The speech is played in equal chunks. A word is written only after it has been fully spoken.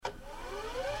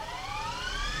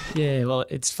Yeah, well,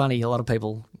 it's funny. A lot of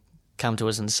people come to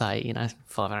us and say,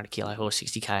 500 kilo horse,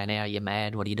 60k an hour, you're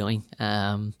mad. What are you doing?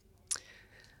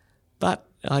 But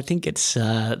I think it's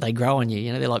they grow on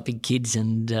you. They're like big kids,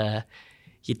 and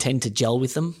you tend to gel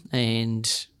with them. And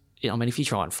if you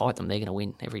try and fight them, they're going to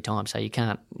win every time. So you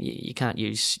can't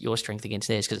use your strength against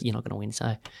theirs because you're not going to win.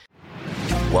 So,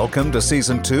 welcome to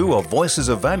Season 2 of Voices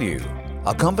of Value,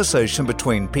 a conversation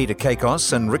between Peter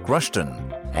Kakos and Rick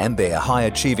Rushton, and their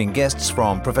high-achieving guests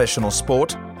from professional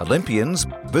sport, Olympians,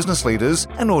 business leaders,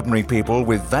 and ordinary people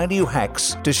with value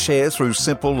hacks to share through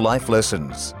simple life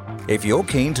lessons. If you're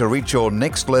keen to reach your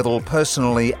next level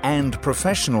personally and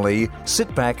professionally,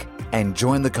 sit back and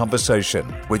join the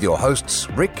conversation with your hosts,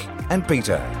 Rick and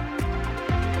Peter.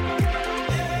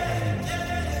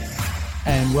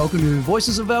 And welcome to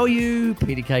Voices of Value.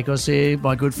 Peter Kakos here,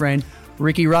 my good friend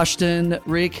Ricky Rushton.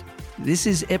 Rick, this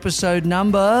is episode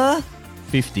number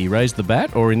 50. Raise the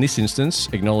bat, or in this instance,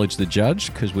 acknowledge the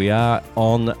judge, because we are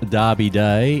on Derby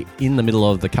Day in the middle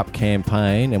of the Cup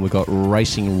campaign, and we've got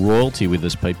racing royalty with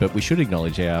us, Pete. But we should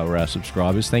acknowledge our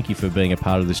subscribers. Thank you for being a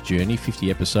part of this journey. 50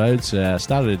 episodes.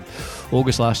 Started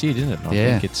August last year, didn't it? I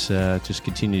think it's just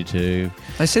continued to...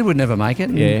 They said we'd never make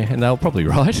it. Yeah, and they were probably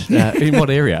right. In what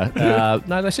area?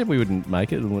 No, they said we wouldn't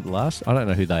make it and wouldn't last. I don't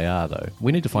know who they are, though.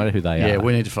 We need to find out who they are. Yeah,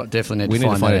 we need to definitely need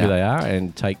to find out out who they are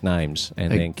and take names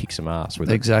and then kick some ass with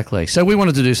it. Exactly. So we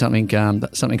wanted to do something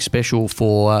special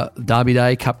for Derby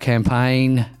Day Cup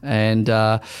campaign, and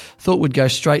thought we'd go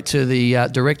straight to the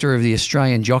director of the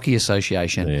Australian Jockey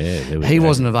Association. Yeah, he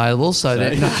wasn't available,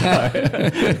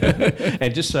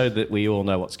 And just so that we all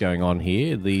know what's going on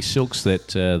here, the silks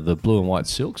the blue and white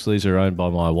silks, these are owned by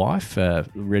my wife,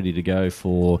 ready to go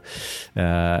for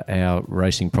our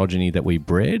racing progeny that we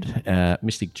bred,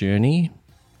 Mystic Journey.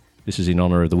 This is in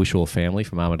honour of the Wishaw family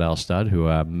from Armidale Stud, who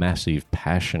are massive,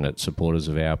 passionate supporters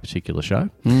of our particular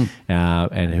show,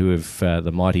 and who have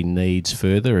the mighty Needs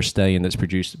Further, a stallion that's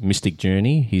produced Mystic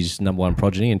Journey, his number one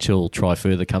progeny, until Try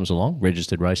Further comes along,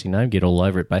 registered racing name, get all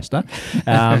over it, Basta.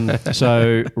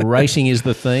 So racing is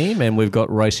the theme, and we've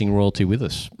got racing royalty with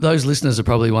us. Those listeners are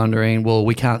probably wondering, well,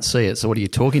 we can't see it, so what are you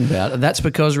talking about? And that's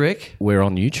because, Rick, we're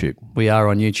on YouTube. We are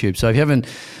on YouTube. So if you haven't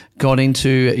got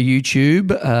into YouTube,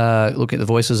 look at the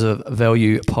Voices of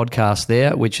Value podcast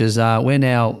there, which is we're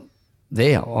now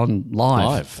there on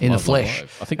live in the flesh.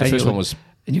 I think the first one was...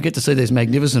 And you get to see this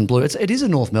magnificent blue. It is a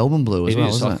North Melbourne blue as well,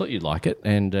 isn't it? I thought you'd like it.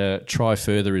 And Try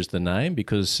Further is the name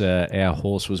because our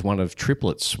horse was one of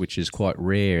triplets, which is quite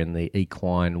rare in the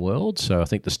equine world. So I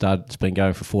think the stud's been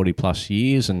going for 40 plus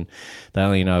years, and they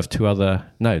only know of two other...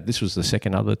 No, this was the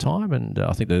second other time, and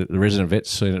I think the resident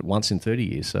vet's seen it once in 30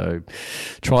 years. So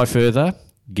Try Further...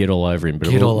 Get all over him. But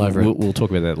we'll talk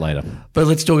about that later. But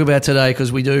let's talk about today,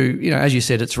 because we do, as you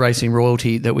said, it's racing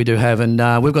royalty that we do have.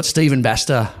 And we've got Stephen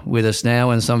Basta with us now,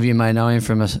 and some of you may know him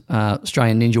from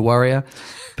Australian Ninja Warrior.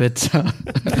 But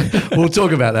we'll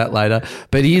talk about that later.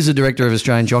 But he is the director of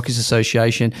Australian Jockeys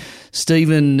Association.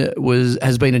 Stephen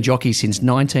has been a jockey since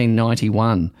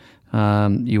 1991.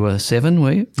 You were 7,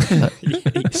 were you?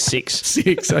 6.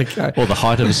 Okay. Or the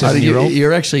height of a 7-year-old.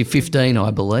 You're actually 15,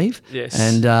 I believe. Yes.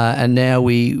 And now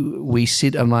we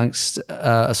sit among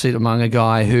a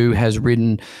guy who has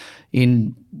ridden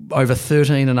in over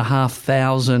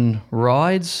 13,500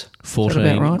 rides.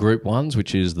 14 right? Group 1s,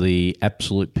 which is the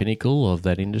absolute pinnacle of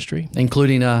that industry.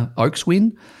 Including a Oaks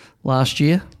win last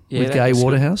year with Gay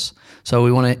Waterhouse. So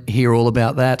we want to hear all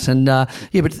about that. And but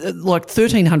like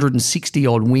 1,360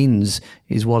 odd wins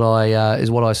is what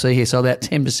I see here. So about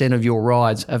 10% of your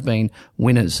rides have been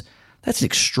winners. That's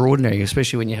extraordinary,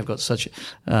 especially when you have got such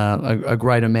a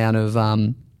great amount of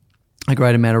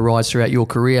rides throughout your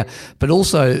career. But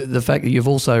also the fact that you've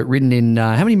also ridden in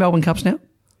how many Melbourne Cups now?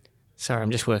 Sorry, I'm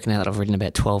just working out that I've ridden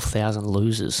about 12,000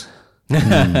 losers. So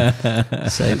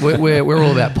we're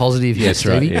all about positive here,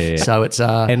 Stevie. Right, yeah. So it's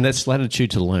and that's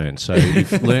latitude to learn. So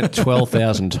you've learnt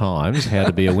 12,000 times how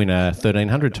to be a winner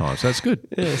 1,300 times. So that's good.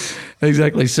 Yes,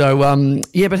 exactly. So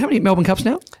but how many Melbourne Cups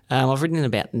now? I've ridden in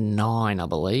about 9, I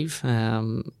believe.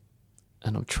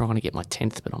 And I'm trying to get my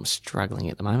 10th, but I'm struggling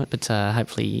at the moment. But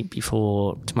hopefully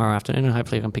before tomorrow afternoon, and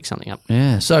hopefully I can pick something up.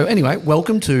 Yeah. So anyway,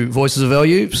 welcome to Voices of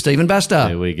Value, Stephen Basta.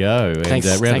 There we go. And thanks,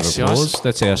 round of applause. Guys.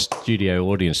 That's our studio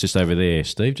audience just over there,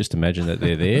 Steve. Just imagine that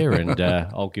they're there, and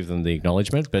I'll give them the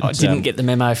acknowledgement. But I didn't get the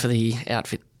memo for the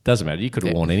outfit. Doesn't matter. You could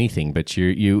have worn anything, but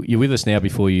you're with us now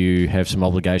before you have some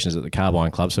obligations at the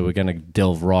Carbine Club, so we're going to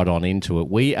delve right on into it.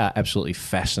 We are absolutely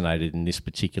fascinated in this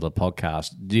particular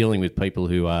podcast, dealing with people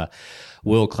who are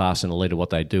world-class and elite at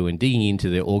what they do and digging into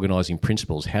their organising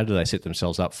principles. How do they set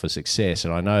themselves up for success?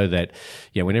 And I know that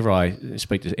whenever I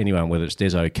speak to anyone, whether it's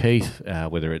Des O'Keefe,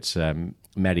 whether it's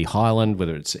Maddie Hyland,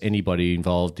 whether it's anybody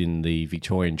involved in the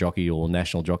Victorian Jockey or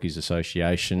National Jockeys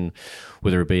Association,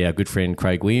 whether it be our good friend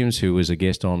Craig Williams, who was a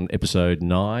guest on episode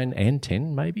 9 and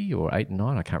 10 maybe, or 8 and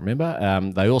 9, I can't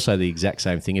remember. They all say the exact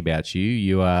same thing about you.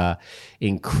 You are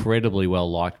incredibly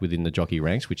well liked within the jockey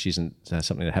ranks, which isn't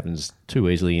something that happens too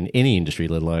easily in any industry,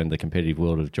 let alone the competitive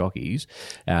world of jockeys.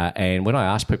 And when I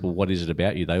ask people what is it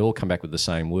about you, they all come back with the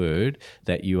same word,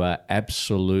 that you are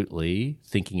absolutely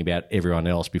thinking about everyone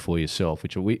else before yourself,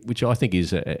 which I think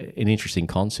is an interesting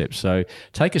concept. So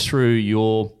take us through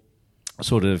your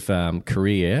sort of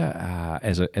career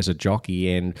as a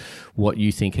jockey and what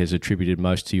you think has attributed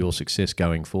most to your success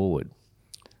going forward.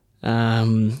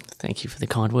 Thank you for the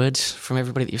kind words from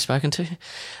everybody that you've spoken to.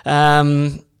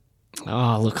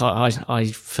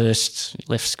 I first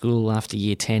left school after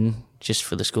year 10 just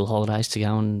for the school holidays to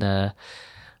go, and I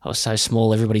was so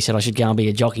small everybody said I should go and be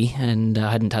a jockey, and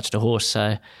I hadn't touched a horse.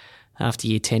 So after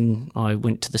year 10 I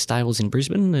went to the stables in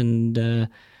Brisbane and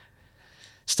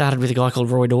started with a guy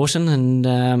called Roy Dawson, and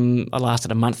I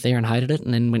lasted a month there and hated it,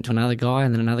 and then went to another guy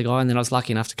and then another guy, and then I was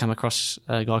lucky enough to come across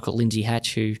a guy called Lindsay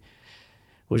Hatch, who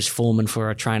was foreman for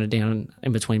a trainer down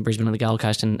in between Brisbane and the Gold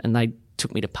Coast, and they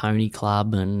took me to Pony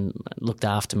Club and looked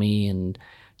after me and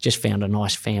just found a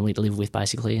nice family to live with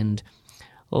basically, and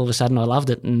all of a sudden I loved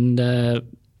it and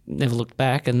never looked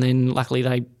back. And then luckily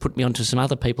they put me onto some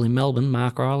other people in Melbourne,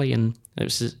 Mark Riley, and there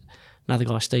was another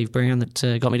guy, Steve Brown,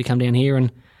 that got me to come down here,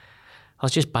 and I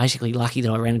was just basically lucky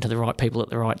that I ran into the right people at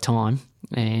the right time,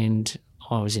 and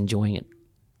I was enjoying it.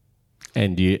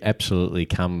 And you absolutely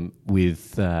come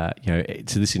with, to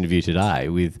this interview today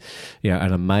with,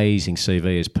 an amazing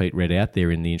CV, as Pete read out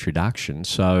there in the introduction.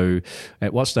 So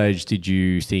at what stage did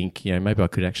you think, maybe I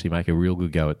could actually make a real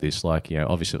good go at this? Like,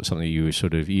 obviously it was something you were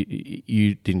sort of,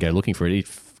 you didn't go looking for it. It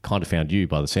kind of found you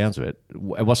by the sounds of it.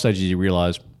 At what stage did you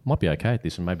realise, might be okay at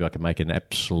this and maybe I could make an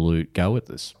absolute go at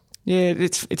this? Yeah,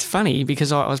 it's funny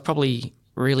because I was probably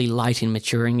really late in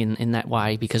maturing in that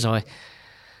way, because I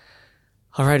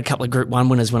rode a couple of Group 1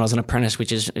 winners when I was an apprentice,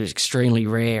 which is extremely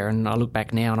rare, and I look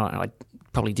back now and I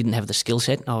probably didn't have the skill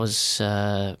set. I was it's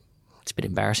a bit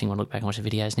embarrassing when I look back and watch the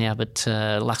videos now, but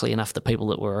luckily enough the people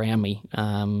that were around me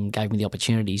gave me the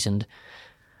opportunities, and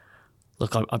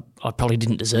look, I probably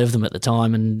didn't deserve them at the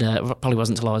time, and it probably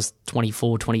wasn't until I was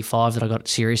 24, 25 that I got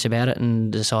serious about it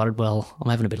and decided, well,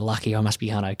 I'm having a bit of luck here, I must be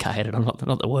going okay at it, I'm not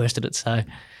the worst at it. So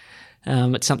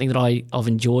it's something that I've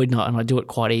enjoyed, and I do it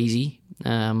quite easy.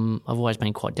 I've always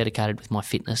been quite dedicated with my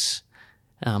fitness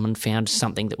and found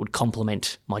something that would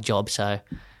complement my job. So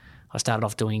I started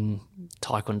off doing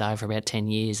taekwondo for about 10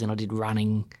 years, then I did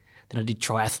running, then I did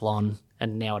triathlon,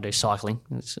 and now I do cycling.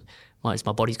 It's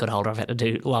my body's got hold of. I've had to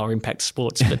do lower impact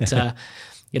sports, but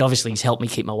it obviously has helped me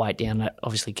keep my weight down. That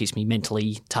obviously keeps me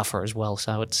mentally tougher as well.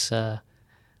 So it's I've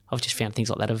just found things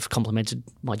like that have complemented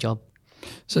my job.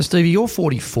 So Stevie, you're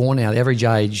 44 now. The average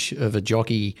age of a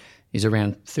jockey is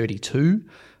around 32.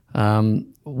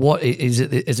 What is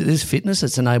it? Is it this fitness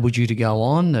that's enabled you to go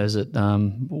on? Is it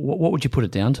what would you put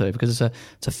it down to? Because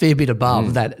it's a fair bit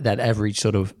above that average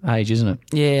sort of age, isn't it?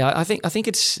 Yeah, I think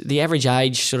it's the average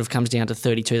age sort of comes down to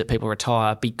 32 that people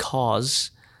retire,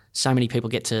 because so many people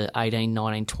get to 18,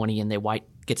 19, 20 and their weight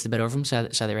gets the better of them, so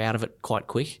they're out of it quite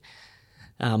quick.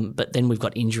 But then we've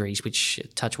got injuries, which,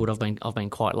 touch wood, I've been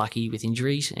quite lucky with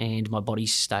injuries, and my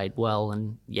body's stayed well.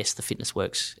 And yes, the fitness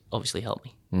works obviously helped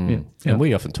me. Yeah. And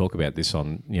we often talk about this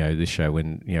on this show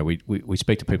when we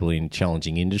speak to people in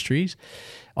challenging industries.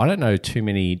 I don't know too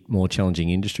many more challenging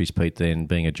industries, Pete, than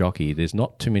being a jockey. There's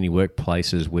not too many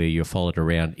workplaces where you're followed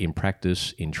around in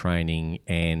practice, in training,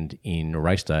 and in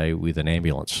race day with an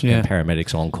ambulance and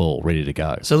paramedics on call, ready to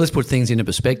go. So let's put things into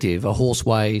perspective. A horse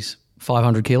weighs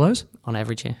 500 kilos? On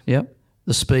average, yeah. Yep.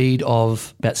 The speed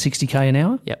of about 60k an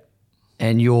hour? Yep.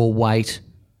 And your weight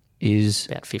is?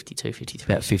 About 52,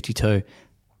 53. About 52.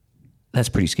 That's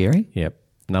pretty scary. Yep.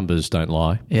 Numbers don't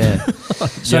lie. Yeah. So,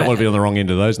 you don't want to be on the wrong end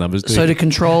of those numbers, do you? So to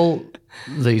control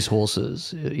these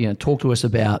horses, talk to us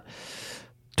about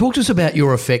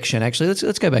your affection. Actually,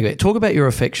 let's go back a bit. Talk about your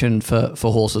affection for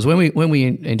horses. When we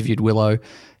interviewed Willow,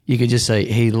 you could just see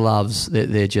he loves.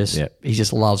 He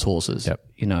just loves horses.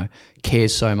 Yep.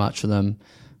 Cares so much for them,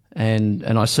 and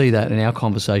I see that in our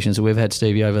conversations that we've had,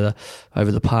 Stevie, over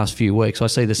the past few weeks. I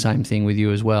see the same thing with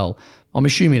you as well. I'm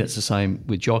assuming it's the same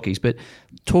with jockeys, but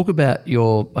talk about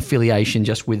your affiliation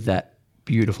just with that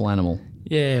beautiful animal.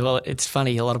 Yeah, well, it's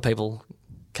funny. A lot of people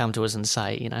come to us and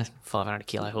say, 500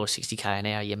 kilo horse, 60k an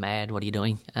hour, you're mad. What are you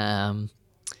doing? But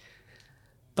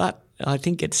I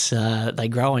think it's they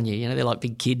grow on you. They're like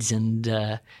big kids, and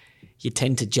you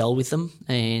tend to gel with them.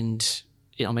 And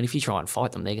I mean, if you try and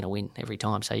fight them, they're going to win every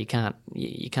time. So you can't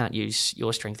use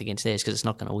your strength against theirs because it's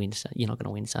not going to win. So you're not going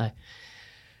to win. So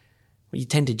you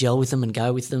tend to gel with them and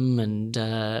go with them, and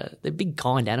they're big,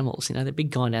 kind animals. They're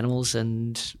big, kind animals,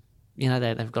 and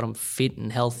they've got them fit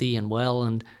and healthy and well,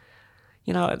 and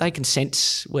they can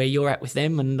sense where you're at with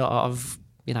them. And I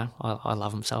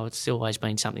love them. So it's always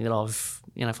been something that I've,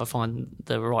 if I find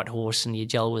the right horse and you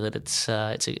gel with it, it's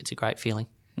a great feeling.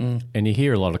 And you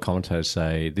hear a lot of commentators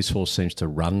say this horse seems to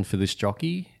run for this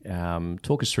jockey.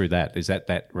 Talk us through that. Is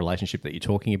that relationship that you're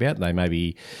talking about? They may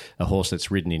be a horse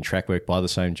that's ridden in track work by the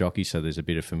same jockey, so there's a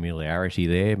bit of familiarity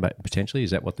there, but potentially.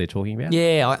 Is that what they're talking about?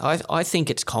 Yeah, I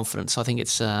think it's confidence. I think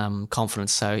it's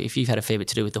confidence. So if you've had a fair bit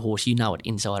to do with the horse, you know it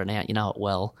inside and out, you know it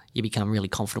well, you become really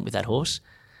confident with that horse.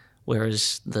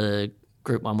 Whereas the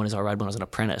Group 1 winners I rode when I was an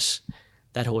apprentice,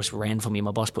 that horse ran for me.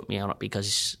 My boss put me on it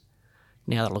because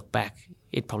now that I look back,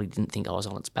 it probably didn't think I was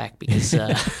on its back because it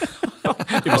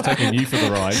was taking you for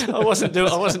the ride. I wasn't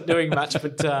doing much,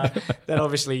 but that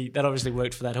obviously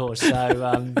worked for that horse.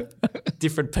 So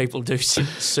different people do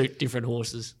suit different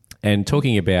horses. And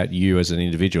talking about you as an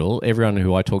individual, everyone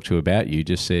who I talk to about you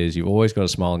just says you've always got a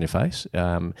smile on your face.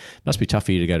 Must be tough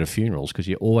for you to go to funerals because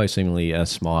you always seemingly are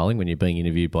smiling when you're being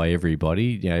interviewed by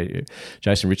everybody.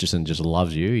 Jason Richardson just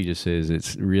loves you. He just says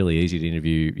it's really easy to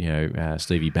interview,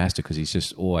 Stevie Basta because he's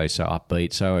just always so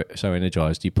upbeat, so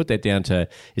energised. Do you put that down to,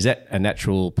 is that a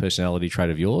natural personality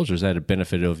trait of yours, or is that a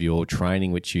benefit of your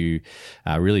training, which you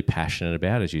are really passionate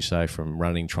about, as you say, from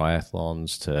running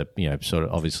triathlons to, sort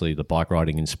of obviously the bike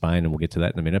riding in Spain? And we'll get to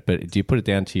that in a minute. But do you put it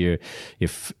down to your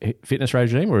fitness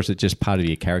regime, or is it just part of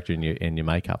your character and your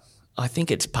makeup? I think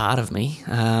it's part of me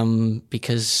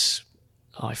because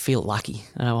I feel lucky.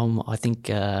 I think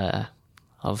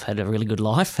I've had a really good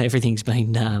life. Everything's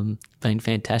been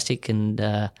fantastic, and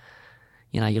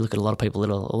you look at a lot of people that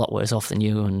are a lot worse off than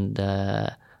you, and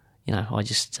I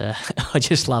just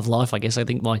love life. I guess I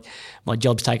think my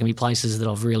job's taken me places that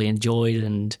I've really enjoyed,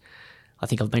 and I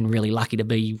think I've been really lucky to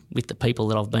be with the people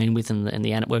that I've been with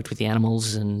and worked with the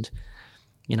animals, and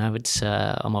it's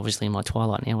I'm obviously in my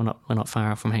twilight now. We're not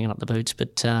far from hanging up the boots,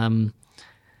 but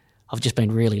I've just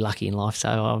been really lucky in life.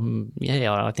 So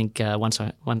I think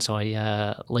once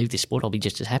I leave this sport, I'll be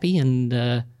just as happy. And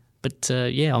I'm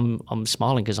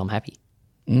smiling because I'm happy.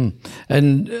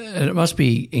 And it must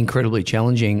be incredibly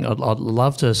challenging. I'd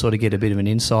love to sort of get a bit of an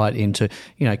insight into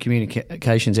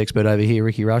communications expert over here,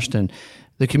 Ricky Rushton.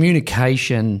 The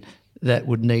communication that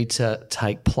would need to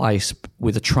take place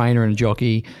with a trainer and a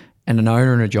jockey and an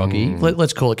owner and a jockey.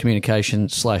 Let's call it communication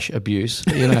 / abuse.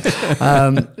 But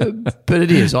it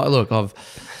is. I've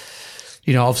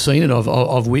seen it.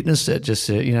 I've witnessed it. Just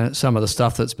some of the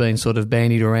stuff that's been sort of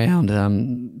bandied around.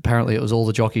 Apparently, it was all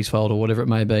the jockey's fault or whatever it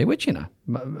may be. Which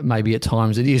maybe at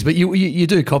times it is. But you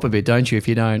do cop a bit, don't you?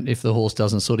 If the horse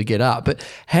doesn't sort of get up. But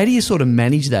how do you sort of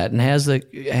manage that? And how's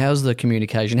the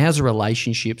communication? How's the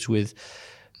relationships with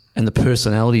and the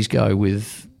personalities go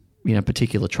with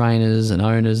particular trainers and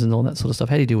owners and all that sort of stuff?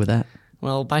 How do you deal with that?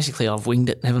 Well, basically, I've winged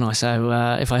it, haven't I? So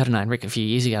if I had known Rick a few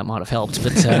years ago, it might have helped.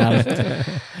 But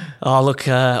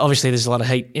obviously there's a lot of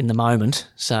heat in the moment,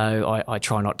 so I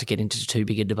try not to get into too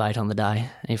big a debate on the day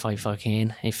if I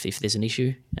can, if there's an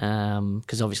issue,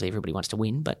 because obviously everybody wants to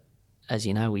win. But as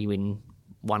you know, we win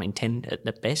 1 in 10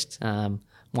 at best, 1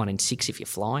 in 6 if you're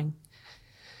flying.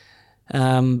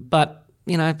 But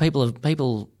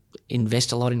people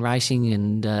invest a lot in racing,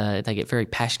 and they get very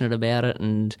passionate about it,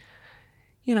 and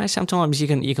sometimes you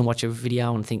can watch a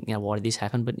video and think, why did this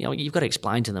happen? But you've got to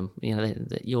explain to them,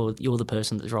 that you're the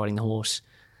person that's riding the horse.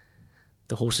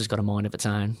 The horse has got a mind of its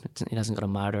own. It hasn't got a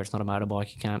motor. It's not a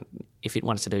motorbike. You can't. If it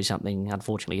wants to do something,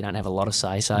 unfortunately, you don't have a lot of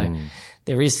say. So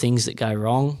there is things that go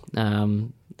wrong.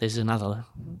 There's another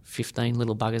 15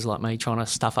 little buggers like me trying to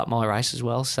stuff up my race as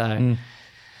well. So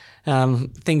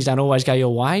things don't always go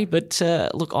your way. But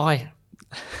look, I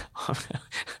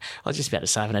was just about to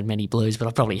say I haven't had many blues, but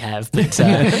I probably have. But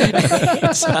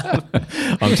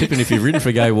I'm tipping if you've ridden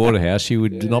for Gai Waterhouse, you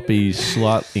would not be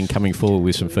slight in coming forward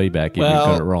with some feedback if you've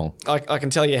got it wrong. I can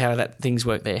tell you how things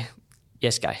work there.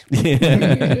 Yes, Gai.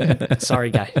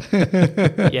 Sorry, Gai.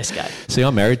 Yes, Gai. See,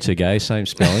 I'm married to Gai, same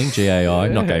spelling, Gai,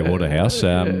 not Gai Waterhouse,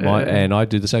 and I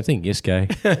do the same thing. Yes, Gai.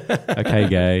 Okay,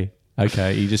 Gai.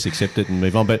 Okay, you just accept it and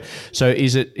move on. But so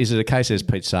is it a case, as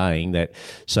Pete's saying, that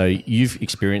so you've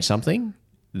experienced something,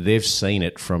 they've seen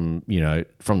it from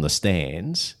the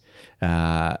stands.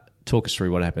 Talk us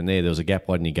through what happened there. There was a gap.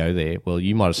 Why didn't you go there? Well,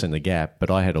 you might have seen the gap,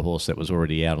 but I had a horse that was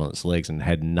already out on its legs and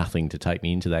had nothing to take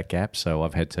me into that gap. So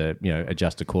I've had to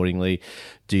adjust accordingly.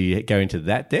 Do you go into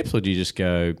that depth, or do you just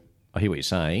go, I hear what you're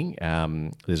saying.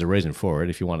 There's a reason for it.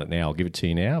 If you want it now, I'll give it to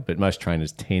you now. But most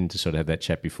trainers tend to sort of have that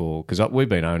chat before, because we've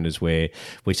been owners where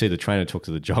we see the trainer talk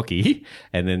to the jockey,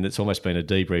 and then it's almost been a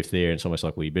debrief there. And it's almost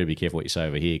like, well, you better be careful what you say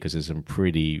over here, because there's some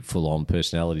pretty full-on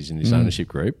personalities in this ownership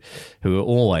group who are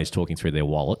always talking through their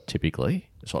wallet, typically.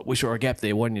 It's like, we saw a gap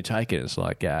there. Why didn't you take it? It's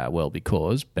like, well,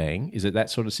 because, bang. Is it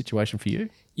that sort of situation for you?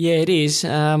 Yeah, it is.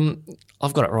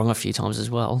 I've got it wrong a few times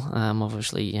as well.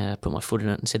 Obviously, put my foot in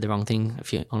it and said the wrong thing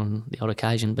on the odd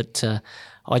occasion. But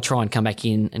I try and come back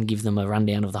in and give them a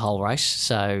rundown of the whole race.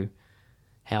 So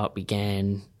how it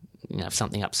began, if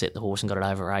something upset the horse and got it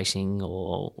over racing,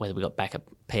 or whether we got back a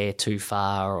pair too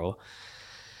far, or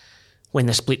when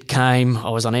the split came,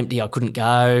 I was on empty, I couldn't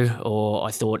go, or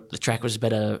I thought the track was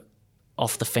better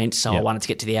off the fence, so I wanted to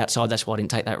get to the outside. That's why I didn't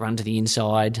take that run to the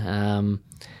inside. A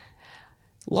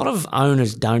lot of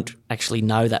owners don't actually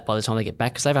know that by the time they get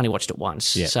back, because they've only watched it once,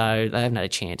 so they haven't had a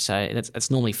chance. So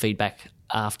that's normally feedback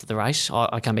after the race.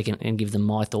 I come back in and give them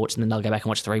my thoughts, and then they'll go back and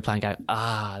watch the replay and go,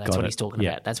 that's what he's talking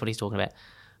about. That's what he's talking about.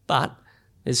 But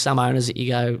there's some owners that you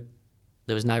go,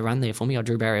 there was no run there for me. I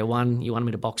drew barrier 1. You wanted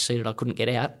me to box seat it. I couldn't get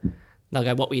out. They'll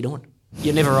go, what were you doing?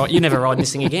 You're never riding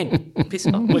this thing again. Piss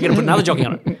off. We're going to put another jockey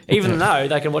on it. Even though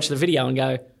they can watch the video and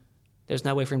go, there's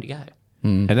nowhere for him to go.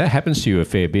 And that happens to you a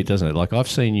fair bit, doesn't it? Like, I've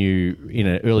seen you in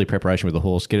an early preparation with a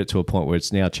horse get it to a point where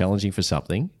it's now challenging for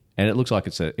something, and it looks like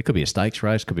it could be a stakes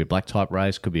race, could be a black type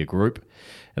race, could be a group,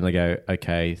 and they go,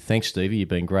 okay, thanks, Stevie, you've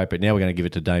been great, but now we're going to give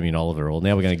it to Damien Oliver, or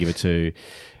now we're going to give it to...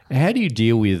 How do you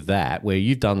deal with that, where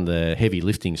you've done the heavy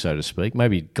lifting, so to speak,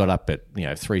 maybe got up at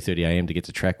 3:30 a.m. to get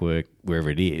to track work, wherever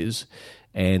it is,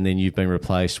 and then you've been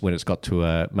replaced when it's got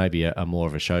to maybe a more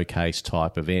of a showcase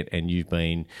type event, and you've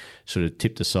been sort of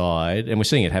tipped aside, and we're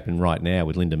seeing it happen right now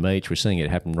with Linda Meach, we're seeing it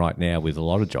happen right now with a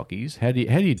lot of jockeys. How do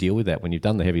you deal with that when you've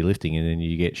done the heavy lifting and then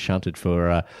you get shunted for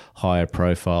a higher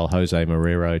profile Jose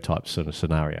Marrero type sort of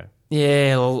scenario?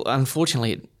 Yeah, well,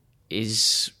 unfortunately it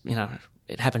is,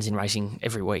 it happens in racing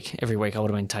every week. Every week I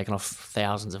would have been taken off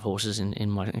thousands of horses in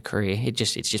my career.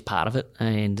 It's just part of it,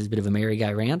 and there's a bit of a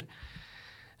merry-go-round.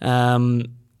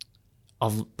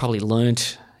 I've probably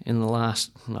learnt in the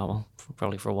last,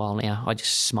 probably for a while now, I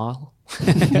just smile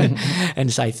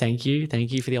and say thank you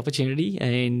for the opportunity.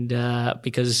 And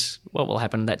because what will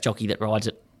happen, that jockey that rides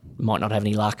it might not have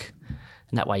any luck,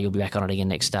 and that way you'll be back on it again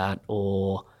next start,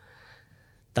 or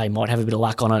they might have a bit of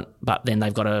luck on it, but then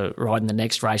they've got to ride in the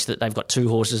next race that they've got 2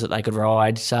 horses that they could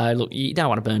ride. So, look, you don't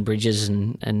want to burn bridges,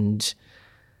 and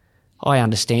I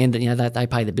understand that they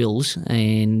pay the bills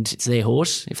and it's their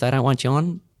horse. If they don't want you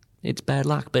on, it's bad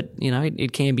luck. But,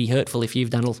 it can be hurtful if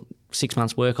you've done 6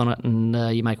 months' work on it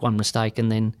and you make one mistake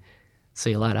and then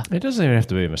see you later. It doesn't even have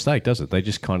to be a mistake, does it? They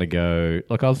just kind of go,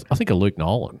 like, I think of Luke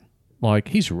Nolan. Like,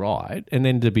 he's right, and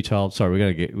then to be told, sorry,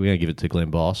 we're going to give it to Glenn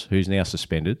Boss, who's now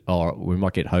suspended. Or we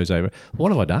might get Jose.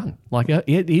 What have I done? Like,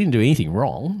 he didn't do anything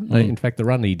wrong. In fact, the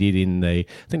run he did in I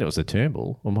think it was the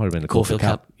Turnbull, or it might have been the Caulfield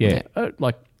Cup. Yeah.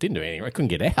 Didn't do anything. I couldn't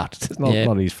get out. It's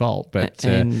not his fault. But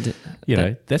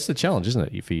that's the challenge,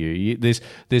 isn't it, for you?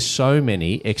 There's so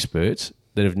many experts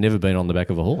that have never been on the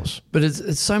back of a horse. But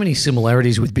it's so many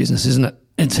similarities with business, isn't it?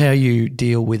 It's how you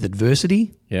deal with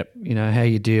adversity. Yep. How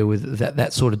you deal with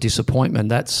that sort of disappointment.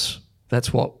 That's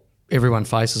what everyone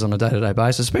faces on a day-to-day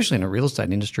basis, especially in a real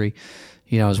estate industry,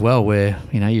 as well, where,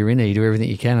 you're in there, you do everything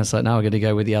you can. It's like, no, I've got to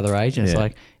go with the other agent. It's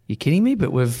like, you're kidding me?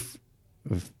 But we've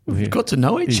got to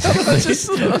know each other.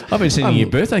 I've been sending you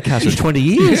birthday cards for 20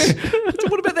 years.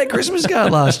 What about that Christmas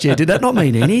card last year? Did that not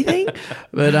mean anything?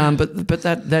 But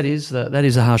that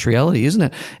is a harsh reality, isn't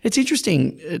it? It's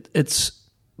interesting. It's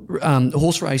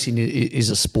horse racing is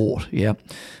a sport, yeah.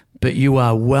 But you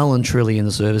are well and truly in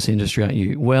the service industry, aren't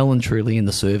you? Well and truly in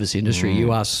the service industry.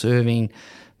 You are serving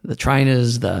the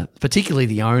trainers, particularly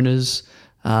the owners.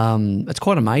 It's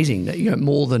quite amazing that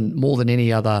more than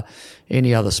any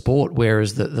other sport.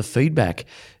 Whereas the feedback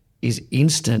is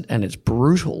instant and it's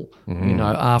brutal.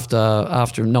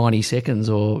 After 90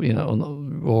 seconds or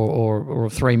or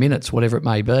 3 minutes, whatever it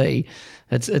may be,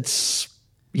 it's.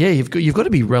 Yeah, you've got to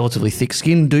be relatively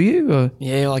thick-skinned, do you? Or?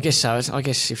 Yeah, well, I guess so. I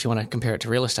guess if you want to compare it to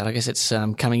real estate, I guess it's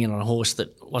coming in on a horse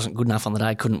that wasn't good enough on the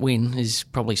day, couldn't win, is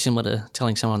probably similar to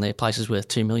telling someone their place is worth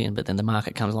 $2 million, but then the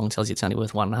market comes along and tells you it's only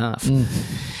worth 1.5.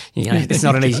 It's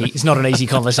not an easy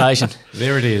conversation.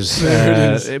 There it is.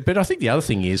 But I think the other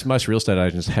thing is most real estate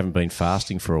agents haven't been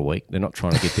fasting for a week. They're not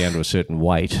trying to get down to a certain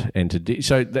weight,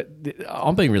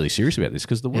 I'm being really serious about this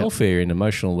because the welfare and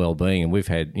emotional well-being, and we've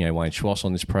had Wayne Schwass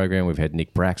on this program, we've had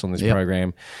Nick Brax on this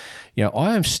program.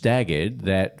 I am staggered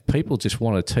that people just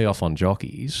want to tee off on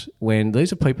jockeys when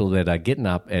these are people that are getting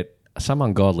up at some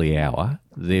ungodly hour.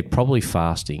 They're probably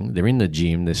fasting. They're in the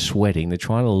gym. They're sweating. They're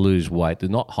trying to lose weight. They're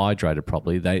not hydrated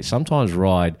properly. They sometimes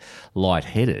ride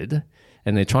lightheaded,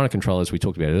 and they're trying to control, as we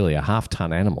talked about earlier, a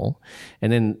half-ton animal.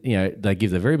 And then, they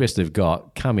give the very best they've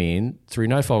got, come in, through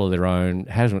no fault of their own,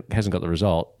 hasn't got the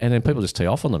result, and then people just tee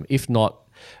off on them. If not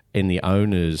in the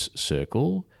owner's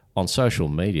circle, on social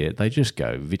media, they just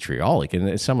go vitriolic.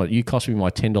 And someone, you cost me my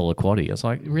 $10 quaddie. I was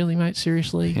like, really, mate?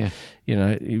 Seriously?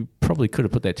 Yeah. You probably could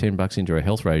have put that $10 into a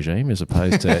health regime as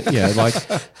opposed to,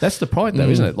 that's the point though,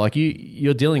 isn't it? Like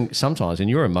you're dealing sometimes, and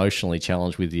you're emotionally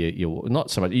challenged with your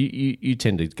not so much, you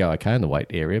tend to go okay in the weight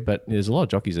area, but there's a lot of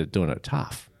jockeys that are doing it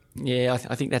tough. Yeah,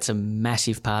 I think that's a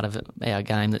massive part of our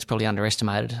game that's probably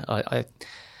underestimated.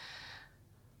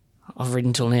 I've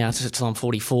ridden till now, till I'm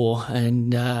 44,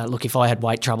 and look, if I had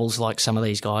weight troubles like some of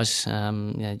these guys,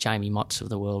 Jamie Motts of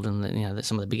the world, and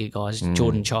some of the bigger guys,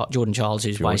 Jordan Childs,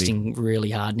 who's wasting really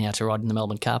hard now to ride in the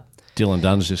Melbourne Cup. Dylan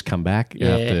Dunn's just come back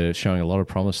after showing a lot of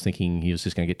promise, thinking he was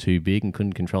just going to get too big and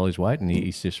couldn't control his weight, and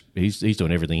he's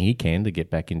doing everything he can to get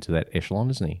back into that echelon,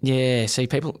 isn't he? Yeah. See,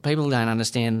 people don't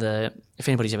understand if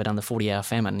anybody's ever done the 40-hour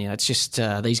famine, it's just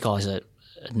these guys are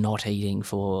not eating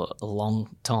for a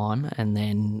long time, and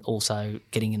then also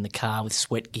getting in the car with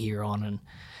sweat gear on and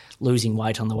losing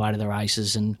weight on the way to the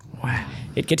races, and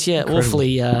it gets you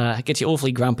awfully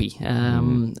grumpy,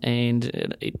 and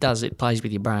it plays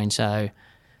with your brain. So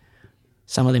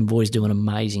some of them boys do an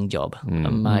amazing job.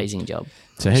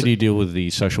 So how do you deal with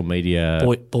the social media?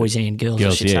 Boys and girls,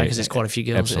 I should say, because there's quite a few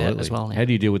girls out as well now. How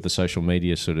do you deal with the social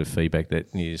media sort of feedback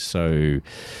that is so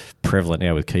prevalent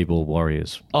now with keyboard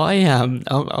warriors? I'm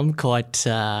quite.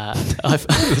 You've got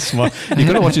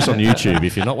to watch this on YouTube.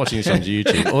 If you're not watching this on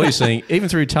YouTube, all you're seeing, even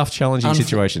through tough, challenging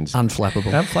situations,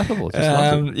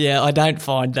 unflappable. Yeah, I don't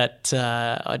find that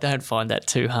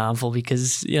too harmful,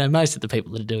 because most of the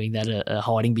people that are doing that are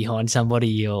hiding behind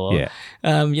somebody, or you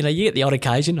get the odd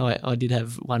occasion. I did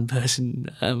have one person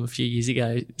a few years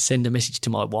ago send a message to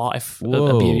my wife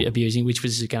abusing, which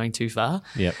was going too far.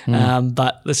 Yep.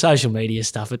 But the social media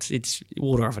stuff, it's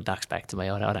water off a duck's back to me.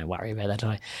 I don't worry about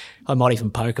that. I might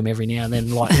even poke them every now and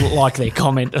then, like their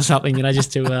comment or something,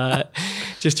 just to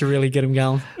really get them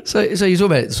going. So you talk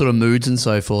about sort of moods and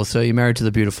so forth. So you're married to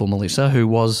the beautiful Melissa, who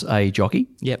was a jockey.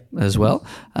 Yep. As well.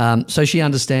 So she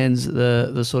understands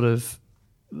the sort of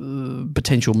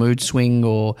potential mood swing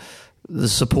or the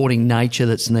supporting nature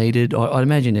that's needed. I'd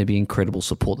imagine there'd be incredible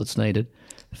support that's needed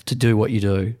to do what you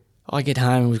do. I get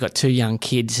home and we've got 2 young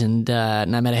kids, and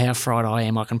no matter how fried I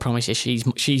am, I can promise you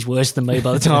she's worse than me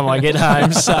by the time I get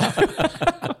home. So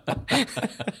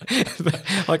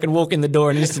I can walk in the door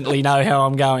and instantly know how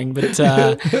I'm going. But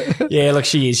look,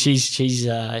 she is.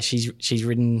 She's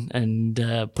ridden and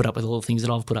put up with all the things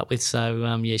that I've put up with.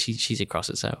 So she's across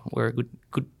it. So we're a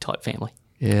good type family.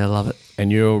 Yeah, I love it.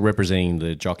 And you're representing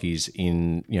the jockeys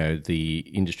in, the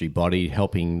industry body,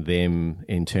 helping them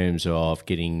in terms of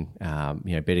getting,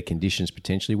 better conditions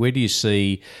potentially. Where do you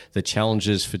see the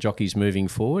challenges for jockeys moving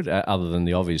forward, other than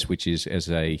the obvious, which is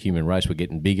as a human race we're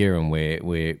getting bigger, and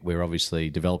we're obviously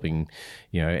developing,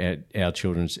 our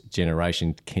children's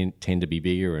generation tend to be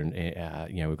bigger, and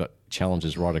we've got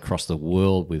challenges right across the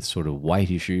world with sort of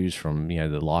weight issues from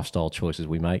the lifestyle choices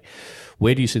we make.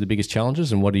 Where do you see the biggest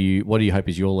challenges, and what do you hope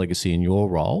is your legacy and your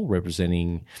role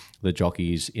representing the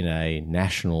jockeys in a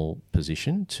national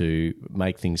position to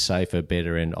make things safer,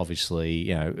 better, and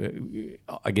obviously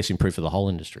I guess improve for the whole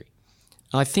industry?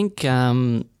 I think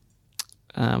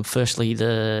firstly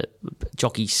the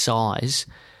jockey size,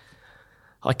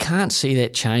 I can't see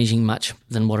that changing much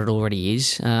than what it already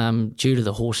is, due to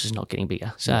the horses not getting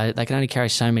bigger. So they can only carry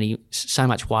so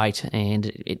much weight, and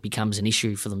it becomes an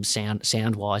issue for them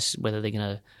sound wise, whether they're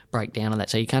going to break down on that.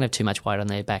 So you can't have too much weight on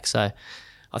their back. So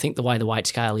I think the way the weight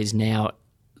scale is now,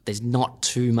 there's not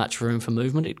too much room for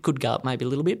movement. It could go up maybe a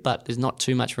little bit, but there's not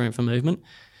too much room for movement.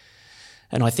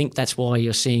 And I think that's why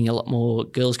you're seeing a lot more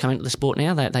girls come into the sport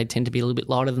now. They tend to be a little bit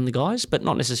lighter than the guys, but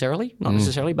not necessarily,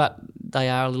 but they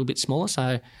are a little bit smaller.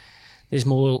 So there's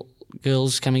more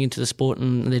girls coming into the sport,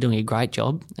 and they're doing a great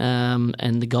job.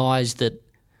 And the guys that,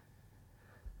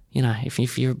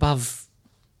 if you're above,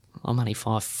 I'm only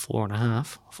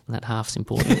 5'4.5", that half's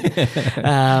important.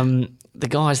 The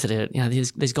guys that are,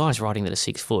 there's guys riding that are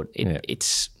 6 foot.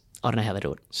 It's, I don't know how they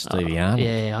do it. Stevie Arnold.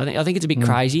 Yeah, I think it's a bit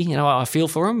crazy. I feel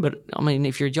for them, but I mean,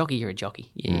 if you're a jockey, you're a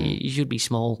jockey. You should be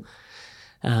small.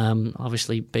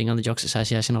 Obviously, being on the Jocks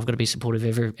Association, I've got to be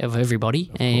supportive of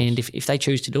everybody. And if they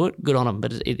choose to do it, good on them.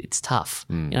 But it's tough,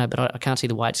 But I can't see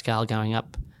the weight scale going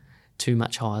up too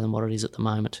much higher than what it is at the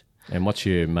moment. And what's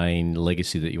your main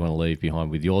legacy that you want to leave behind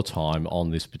with your time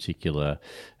on this particular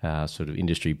sort of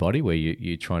industry body where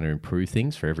you're trying to improve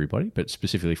things for everybody, but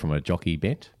specifically from a jockey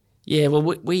bent? Yeah, well,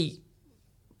 we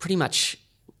pretty much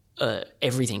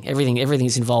everything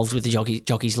is involved with the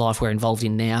jockey's life we're involved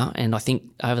in now. And I think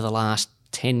over the last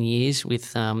 10 years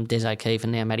with Des O'Keefe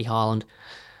and now Matty Hyland,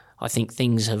 I think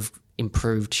things have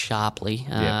improved sharply.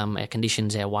 Our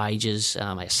conditions, our wages,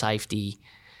 our safety,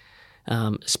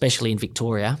 especially in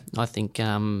Victoria. I think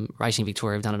Racing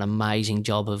Victoria have done an amazing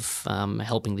job of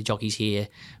helping the jockeys here.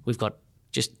 We've got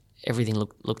just everything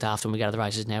looked after when we go to the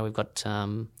races now. We've got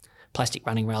plastic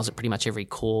running rails at pretty much every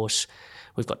course.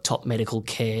 We've got top medical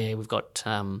care. We've got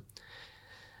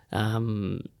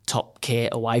top care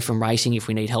away from racing if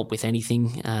we need help with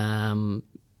anything.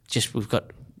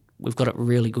 We've got it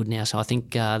really good now. So I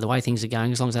think the way things are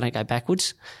going, as long as they don't go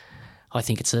backwards, I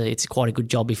think it's quite a good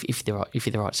job if you're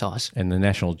the right size. And the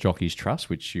National Jockeys Trust,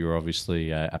 which you're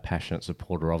obviously a passionate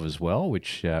supporter of as well,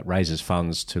 which raises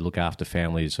funds to look after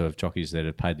families of jockeys that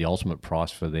have paid the ultimate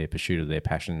price for their pursuit of their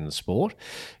passion in the sport.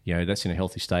 You know, that's in a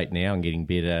healthy state now and getting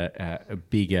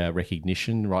bigger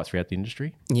recognition right throughout the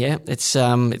industry. Yeah, it's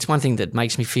one thing that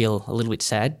makes me feel a little bit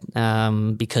sad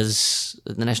because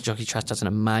the National Jockeys Trust does an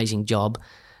amazing job,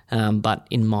 but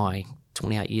in my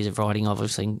 28 years of riding, I've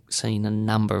obviously seen a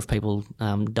number of people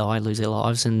die, lose their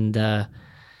lives, and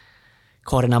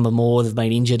quite a number more have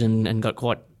been injured and got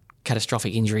quite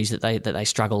catastrophic injuries that they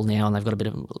struggle now, and they've got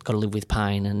to live with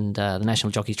pain. And the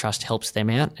National Jockeys Trust helps them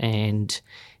out, and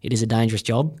it is a dangerous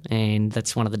job, and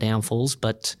that's one of the downfalls.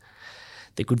 But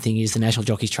the good thing is the National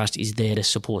Jockeys Trust is there to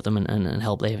support them and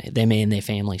help them and their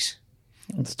families.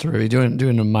 That's true. You're doing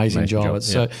an amazing job.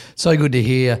 It's so good to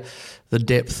hear the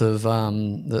depth of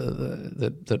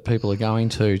that people are going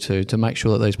to make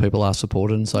sure that these people are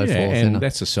supported and so forth. And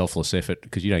that's a selfless effort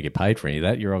because you don't get paid for any of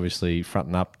that. You're obviously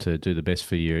fronting up to do the best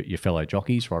for your fellow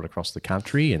jockeys right across the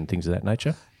country and things of that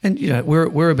nature. And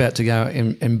we're about to go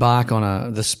embark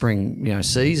on the spring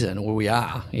season, or we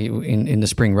are in the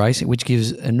spring racing, which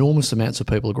gives enormous amounts of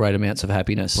people great amounts of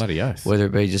happiness. Bloody oath! Whether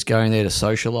it be just going there to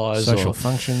socialise, social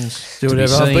functions, do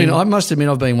whatever. I must admit,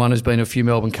 I've been one who's been a few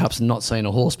Melbourne Cups and not seen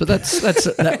a horse, but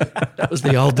that was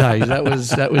the old days.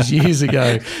 That was years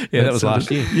ago. Yeah, that was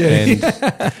last year.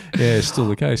 Yeah, and still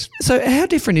the case. So, how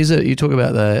different is it? You talk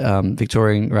about the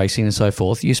Victorian racing and so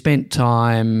forth. You spent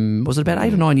time, was it about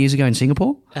 8 or 9 years ago in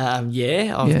Singapore?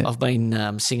 I've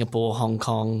been Singapore, Hong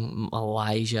Kong,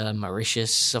 Malaysia,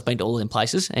 Mauritius. I've been to all them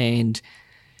places, and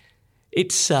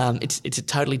it's a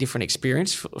totally different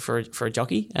experience for a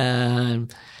jockey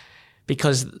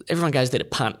because everyone goes there to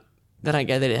punt. They don't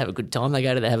go there to have a good time. They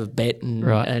go there to have a bet,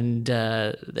 and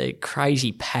they're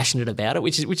crazy passionate about it,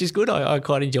 which is good. I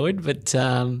quite enjoyed, but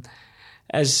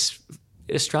as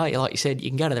Australia, like you said, you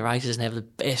can go to the races and have the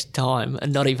best time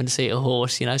and not even see a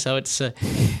horse, So it's.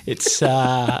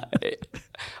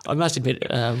 I must admit,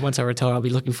 once I retire, I'll be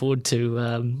looking forward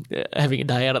to having a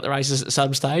day out at the races at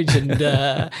some stage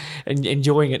and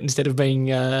enjoying it instead of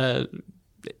being.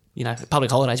 Public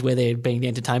holidays where they're being the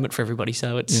entertainment for everybody.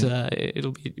 So it's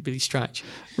it'll be really strange.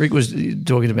 Rick was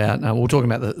talking about, we were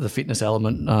talking about the fitness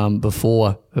element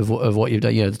before of what you've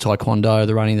done, the taekwondo,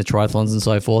 the running, the triathlons and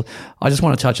so forth. I just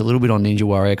want to touch a little bit on Ninja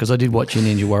Warrior because I did watch your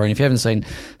Ninja Warrior. And if you haven't seen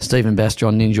Stephen Bast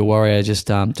on Ninja Warrior, just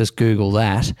Google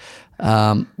that.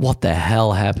 What the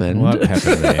hell happened? What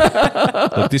happened there?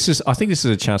 Look, I think this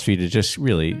is a chance for you to just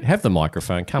really have the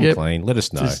microphone, come clean, let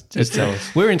us know. Just tell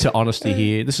us. We're into honesty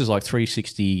here. This is like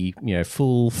 360,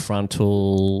 full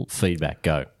frontal feedback.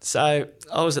 Go. So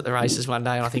I was at the races one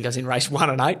day, and I think I was in race 1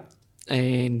 and 8,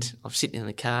 and I'm sitting in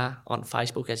the car on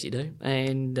Facebook, as you do,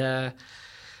 and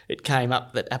it came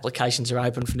up that applications are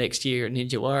open for next year at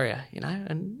Ninja Warrior,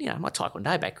 and my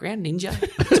Taekwondo background, ninja,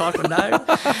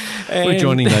 Taekwondo. We're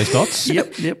joining those dots.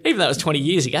 Yep. Even though it was 20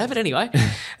 years ago, but anyway,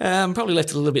 probably left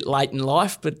it a little bit late in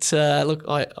life. But look,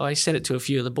 I sent it to a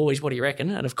few of the boys. What do you reckon?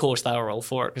 And of course, they were all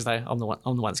for it because I'm the one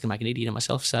that's going to make an idiot of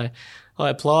myself. So I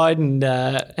applied and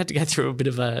had to go through a bit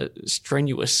of a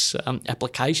strenuous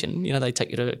application. They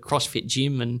take you to a CrossFit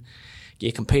gym and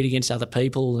you compete against other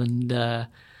people and.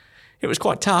 It was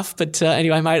quite tough, but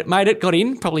anyway, made it, got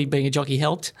in, probably being a jockey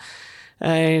helped.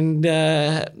 And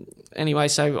anyway,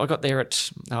 so I got there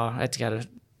I had to go to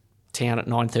town at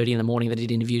 9:30 in the morning. They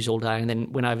did interviews all day and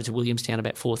then went over to Williamstown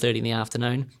about 4:30 in the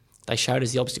afternoon. They showed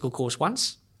us the obstacle course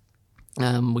once.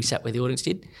 We sat where the audience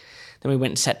did. Then we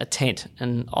went and sat in a tent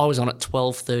and I was on at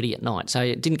 12:30 at night. So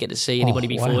I didn't get to see anybody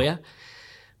before you.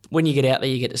 when you get out there,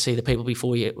 you get to see the people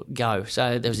before you go.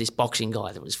 So there was this boxing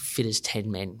guy that was fit as 10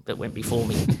 men that went before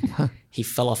me. He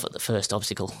fell off at the first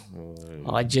obstacle.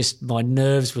 My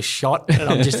nerves were shot, and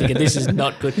I'm just thinking, this is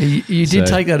not good. You did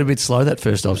take that a bit slow, that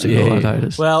first obstacle, I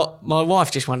noticed. Well, my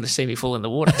wife just wanted to see me fall in the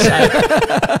water. So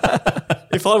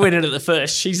if I went in at the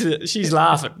first, she's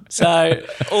laughing. So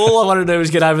all I wanted to do was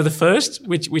get over the first,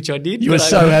 which I did. You were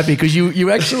so happy because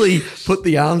you actually put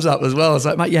the arms up as well. It's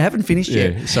like, mate, you haven't finished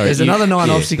yet. Sorry, there's another 9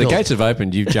 obstacles. The gates have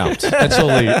opened. You've jumped. That's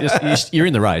all. You're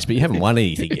in the race, but you haven't won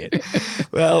anything yet.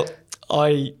 Well,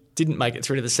 I didn't make it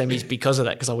through to the semis because of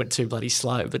that, because I went too bloody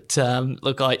slow. But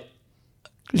look,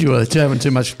 because you were having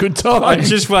too much good time. I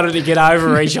just wanted to get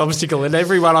over each obstacle, and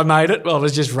every one I made it, I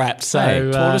was just wrapped. So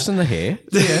tortoise in the hair.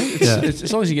 It's,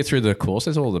 as long as you get through the course,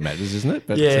 that's all that matters, isn't it?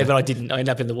 But I didn't. I ended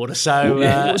up in the water.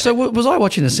 So, so was I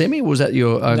watching the semi, or was that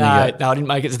your only? No, I didn't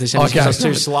make it to the semis because I was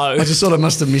too slow. I just thought I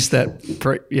must have missed that.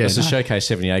 It's a Showcase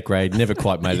 78 grade. Never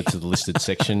quite made it to the listed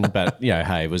section, but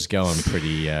hey, it was going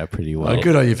pretty well. Oh,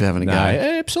 good on you for having a go.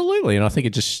 Absolutely, and I think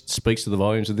it just speaks to the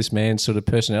volumes of this man's sort of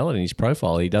personality and his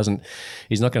profile.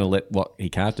 He's not going to let what he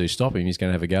can't do stop him. He's going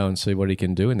to have a go and see what he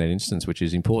can do in that instance, which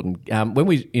is important. When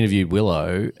we interviewed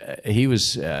Willow, he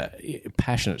was a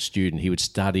passionate student. He would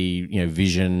study,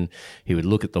 vision. He would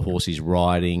look at the horse he's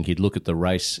riding. He'd look at the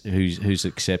race, who's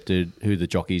accepted, who the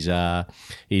jockeys are.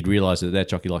 He'd realise that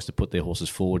jockey likes to put their horses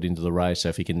forward into the race. So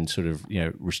if he can sort of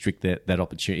restrict that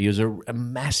opportunity, he was a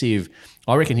massive.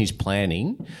 I reckon his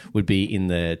planning would be in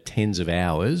the tens of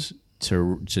hours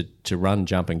to run,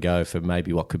 jump, and go for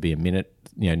maybe what could be a minute.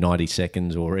 90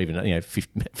 seconds or even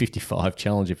 55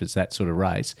 challenge if it's that sort of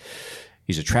race.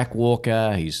 He's a track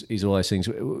walker. He's all those things.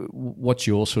 What's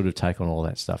your sort of take on all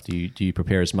that stuff? Do you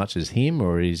prepare as much as him,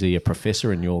 or is he a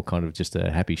professor and you're kind of just a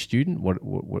happy student? Where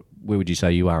would you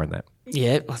say you are in that?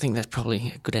 Yeah, I think that's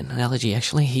probably a good analogy.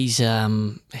 Actually, he's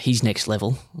next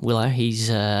level. Willow. He's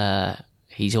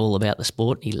all about the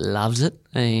sport. He loves it,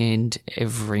 and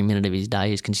every minute of his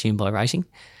day is consumed by racing.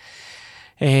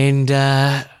 And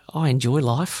I enjoy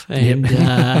life, and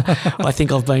I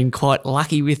think I've been quite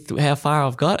lucky with how far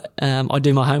I've got. I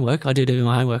do my homework. I do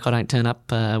my homework. I don't turn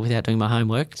up without doing my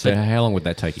homework. So how long would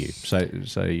that take you?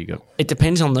 So you got... It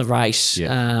depends on the race,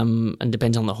 and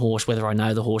depends on the horse, whether I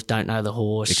know the horse, don't know the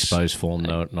horse. Exposed form,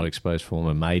 not exposed form,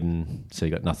 a maiden, so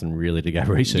you got nothing really to go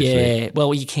research there.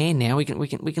 Well, you can now. We can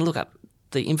look up.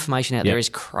 The information out there is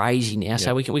crazy now,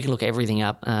 so we can look everything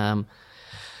up.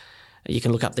 You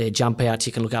can look up their jump outs,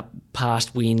 you can look up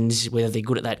past wins, whether they're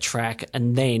good at that track,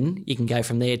 and then you can go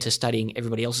from there to studying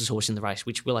everybody else's horse in the race,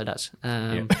 which Willow does.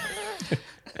 And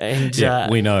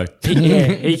we know.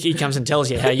 He comes and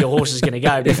tells you how your horse is going to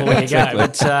go before you go.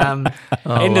 But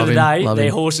end of the day,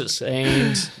 they're horses,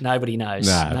 and nobody knows.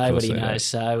 Nobody knows.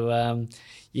 So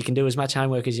you can do as much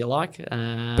homework as you like.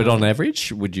 But on average,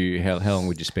 how long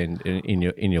would you spend in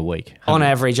your week? On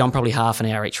average, I'm probably half an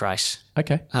hour each race.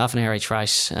 Okay. Half an hour each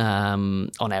race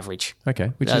on average.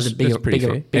 Okay, which is pretty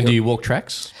fair. And do you walk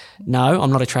tracks? No, I'm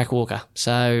not a track walker.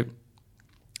 So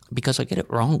because I get it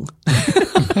wrong.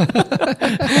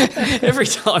 Every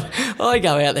time I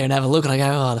go out there and have a look and I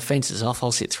go, the fence is off,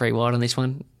 I'll sit 3 wide on this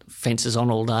one. Fence is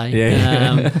on all day.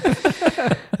 Yeah.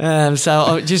 So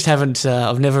I just haven't.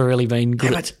 I've never really been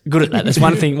good at that. That's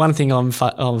one thing I'm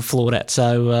flawed at.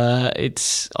 So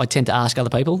I tend to ask other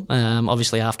people.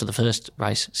 Obviously, after the first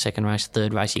race, second race,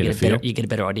 third race, you get a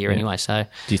better idea anyway. So,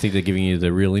 do you think they're giving you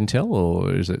the real intel,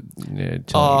 or is it?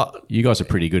 You guys are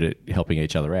pretty good at helping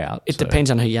each other out. It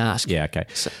depends on who you ask. Yeah. Okay.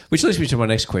 Which leads me to my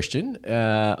next question.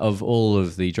 Of all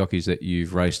of the jockeys that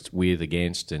you've raced with,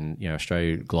 against, and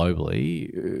Australia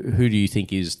globally, who do you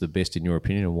think is the best in your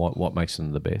opinion, and what makes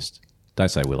them the best? Don't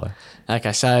say Willow.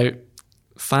 Okay, so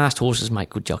fast horses make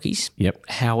good jockeys. Yep.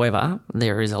 However,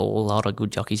 there is a lot of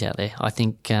good jockeys out there. I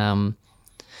think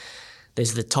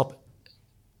there's the top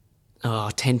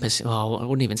 10%. Oh, I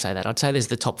wouldn't even say that. I'd say there's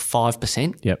the top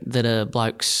 5% that are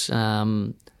blokes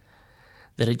that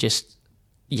are just,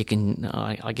 you can,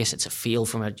 I guess it's a feel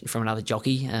from another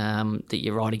jockey that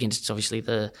you ride against. It's obviously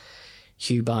the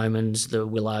Hugh Bowmans, the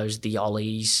Willows, the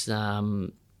Ollies.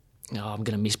 I'm going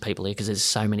to miss people here because there's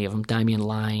so many of them. Damien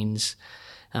Lanes,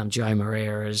 Joe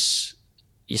Moreira's.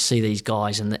 You see these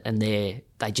guys and they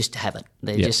just have it.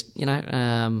 They're just,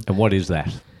 and what is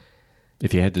that?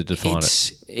 If you had to define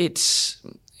it's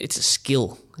a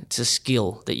skill. It's a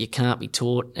skill that you can't be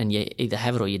taught, and you either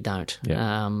have it or you don't.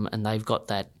 Yeah. And they've got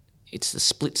that. It's the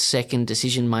split-second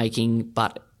decision-making,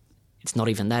 but it's not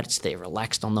even that. It's they're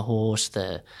relaxed on the horse,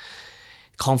 the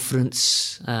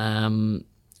confidence, and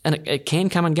it can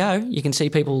come and go. You can see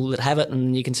people that have it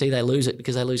and you can see they lose it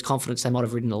because they lose confidence. They might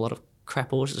have ridden a lot of crap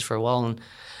horses for a while and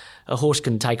a horse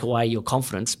can take away your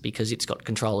confidence because it's got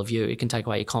control of you. It can take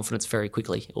away your confidence very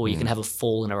quickly, or you can have a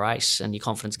fall in a race and your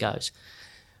confidence goes.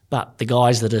 But the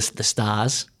guys that are the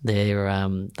stars, they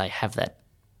have that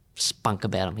spunk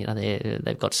about them.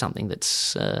 They've got something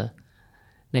that's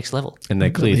next level. And they're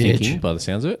clear thinking by the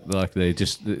sounds of it. Like they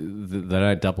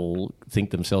don't double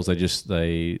think themselves.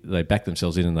 They back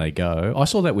themselves in and they go. I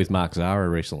saw that with Mark Zahra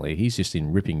recently. He's just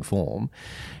in ripping form,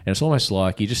 and it's almost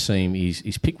like you just see him.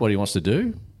 He's picked what he wants to do,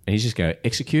 and he's just going to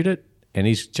execute it. And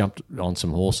he's jumped on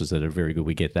some horses that are very good.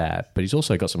 We get that, but he's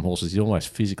also got some horses. He's almost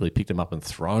physically picked them up and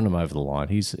thrown them over the line.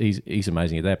 He's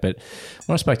amazing at that. But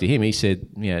when I spoke to him, he said,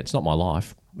 "Yeah, it's not my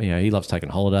life. He loves taking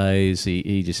holidays.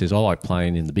 He just says, I like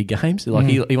playing in the big games. Like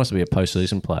he wants to be a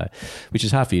postseason player, which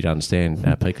is hard for you to understand,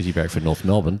 Pete, because you barrack for North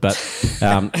Melbourne. But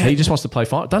he just wants to play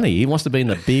fine, doesn't he? He wants to be in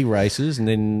the big races, and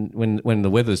then when the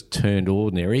weather's turned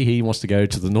ordinary, he wants to go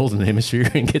to the northern hemisphere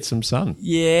and get some sun.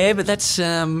 Yeah, but that's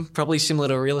probably similar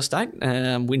to real estate.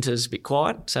 Winter's a bit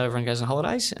quiet, so everyone goes on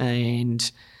holidays,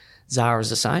 and Zara's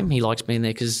the same. He likes being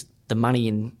there because the money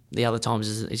in the other times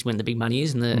is when the big money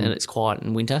is, and it's quiet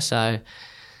in winter, so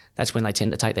that's when they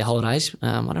tend to take their holidays.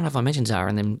 I don't know if I mentioned Zara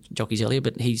and them jockeys earlier,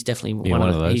 but he's definitely one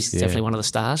of those. He's definitely one of the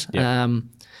stars. Yep.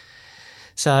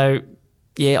 So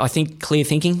I think clear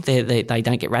thinking. They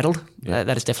don't get rattled. Yep.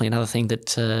 That is definitely another thing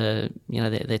that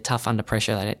they're tough under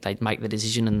pressure. They make the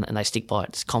decision and they stick by it.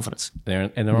 It's confidence.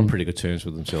 They're on pretty good terms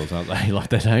with themselves, aren't they? Like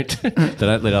they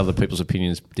don't let other people's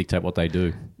opinions dictate what they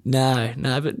do. No,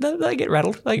 but they get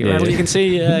rattled. Rattled. You can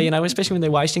see, especially when they're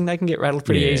wasting, they can get rattled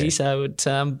pretty easy. So,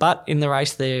 but in the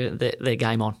race, they're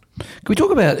game on. Can we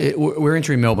talk about? We're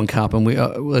entering Melbourne Cup, and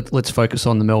let's focus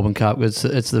on the Melbourne Cup. It's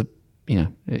the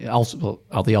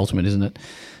the ultimate, isn't it?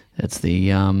 It's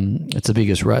the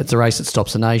biggest race. It's a race that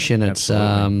stops the nation. It's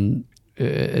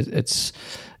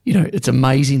it's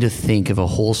amazing to think of a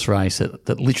horse race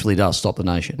that literally does stop the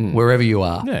nation, wherever you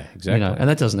are. Yeah, exactly. And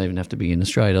that doesn't even have to be in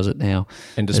Australia, does it now?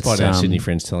 And despite our Sydney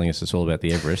friends telling us it's all about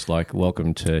the Everest, like,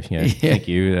 welcome to, thank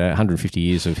you, 150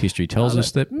 years of history tells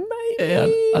us that maybe...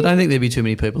 I don't think there'd be too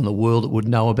many people in the world that would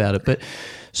know about it. But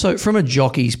so from a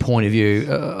jockey's point of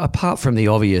view, apart from the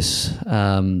obvious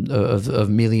of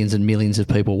millions and millions of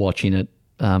people watching it,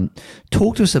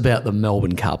 talk to us about the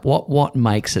Melbourne Cup. What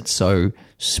makes it so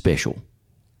special?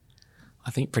 I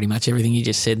think pretty much everything you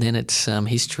just said then. It's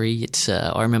history. It's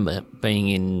I remember being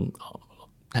in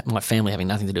my family having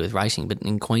nothing to do with racing, but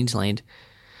in Queensland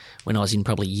when I was in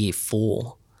probably year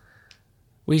 4,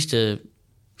 we used to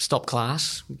stop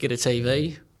class, get a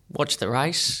TV, watch the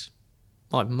race.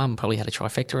 My mum probably had a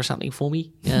trifecta or something for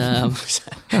me. I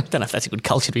don't know if that's a good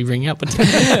culture to be bringing up, but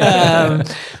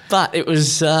it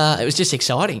was just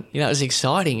exciting. It was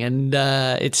exciting, and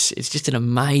it's just an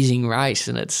amazing race,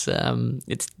 and it's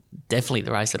definitely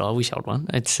the race that I wish I'd won.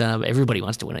 It's everybody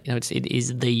wants to win it. It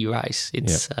is the race.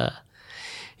 It's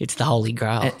the holy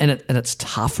grail, and it's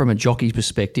tough from a jockey's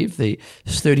perspective. The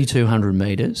 3,200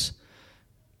 metres.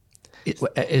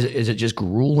 Is it just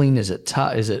grueling? Is it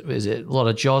tough? Is it a lot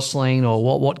of jostling,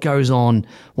 or what goes on?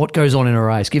 What goes on in a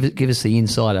race? Give us the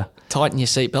insider. Tighten your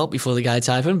seatbelt before the gates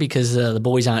open, because the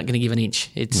boys aren't going to give an inch.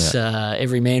 It's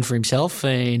every man for himself,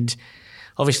 and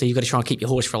obviously you've got to try and keep your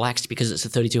horse relaxed because it's a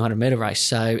 3,200 metre race.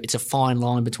 So it's a fine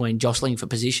line between jostling for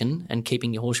position and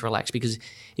keeping your horse relaxed, because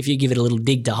if you give it a little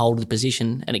dig to hold the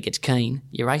position and it gets keen,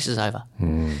 your race is over.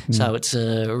 So it's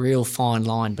a real fine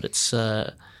line, but it's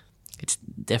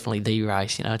definitely the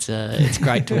race. It's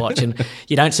great to watch, and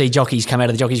you don't see jockeys come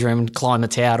out of the jockeys room and climb the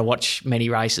tower to watch many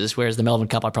races. Whereas the Melbourne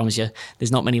Cup, I promise you,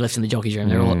 there's not many left in the jockeys room.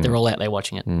 They're all out there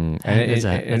watching it. And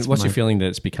what's your feeling that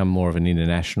it's become more of an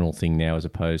international thing now, as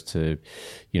opposed to,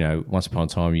 once upon a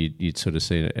time you'd sort of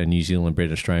see a New Zealand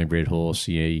bred, Australian bred horse.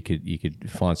 You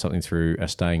could find something through a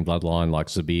staying bloodline like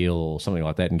Zabeel or something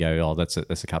like that and go, oh, that's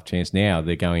a cup chance. Now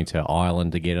they're going to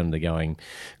Ireland to get them. They're going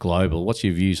global. What's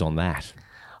your views on that?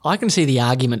 I can see the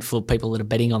argument for people that are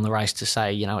betting on the race to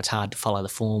say, it's hard to follow the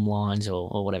form lines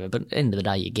or whatever, but at the end of the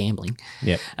day, you're gambling.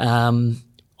 Yeah. I'm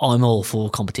all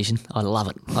for competition. I love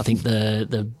it. I think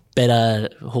the better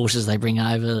horses they bring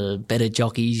over, the better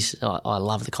jockeys, I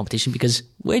love the competition, because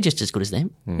we're just as good as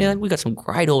them. We've got some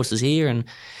great horses here and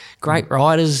great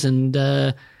riders, and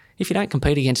if you don't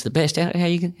compete against the best, how are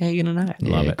you going to know?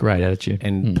 Love it. Great attitude.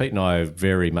 And Pete and I are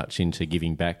very much into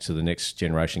giving back to the next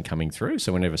generation coming through.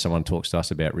 So whenever someone talks to us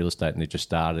about real estate and they've just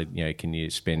started, can you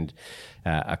spend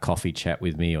a coffee chat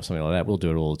with me or something like that? We'll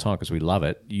do it all the time because we love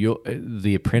it.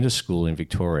 The apprentice school in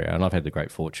Victoria, and I've had the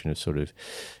great fortune of sort of,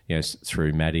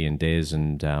 through Maddie and Des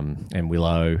and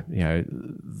Willow,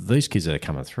 these kids that are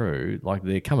coming through, like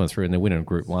they're coming through and they're winning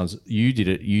Group 1s. You did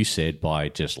it, you said, by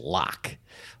just luck.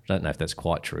 I don't know if that's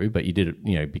quite true, but you did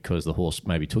it, because the horse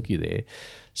maybe took you there.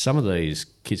 Some of these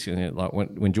kids, like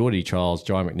when Geordie Childs,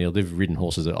 Jai McNeil, they've ridden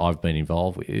horses that I've been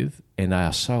involved with, and they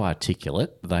are so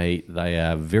articulate. They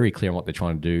are very clear on what they're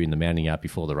trying to do in the mounting yard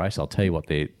before the race. I'll tell you what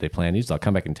their plan is. They'll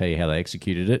come back and tell you how they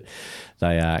executed it.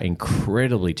 They are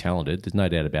incredibly talented. There's no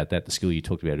doubt about that, the skill you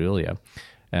talked about earlier.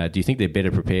 Do you think they're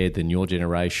better prepared than your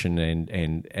generation?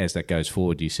 And as that goes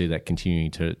forward, do you see that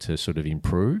continuing to sort of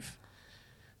improve?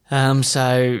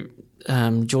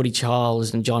 Geordie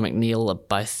Childs and Jai McNeil are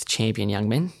both champion young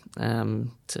men,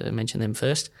 to mention them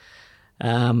first.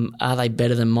 Are they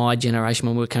better than my generation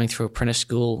when we were coming through apprentice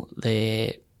school?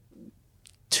 They're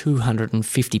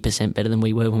 250% better than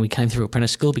we were when we came through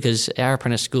apprentice school, because our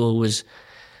apprentice school was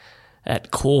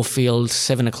at Caulfield,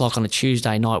 7 o'clock on a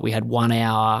Tuesday night. We had 1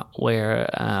 hour where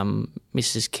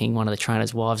Mrs. King, one of the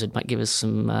trainer's wives, would give us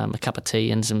a cup of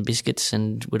tea and some biscuits,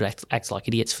 and would act like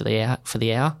idiots for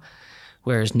the hour.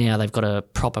 Whereas now they've got a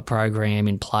proper program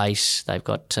in place. They've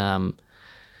got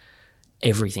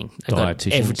everything. They've got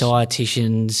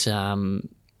dietitians,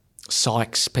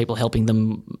 psychs, people helping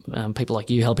them, people like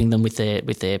you helping them with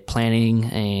their planning,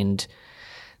 and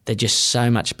they're just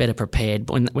so much better prepared.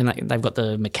 When they've got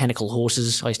the mechanical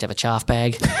horses, I used to have a chaff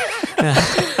bag.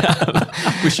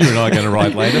 Wish you and I are going to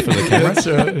ride later for the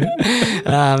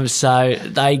camera. So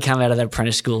they come out of their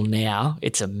apprentice school now.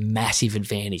 It's a massive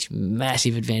advantage for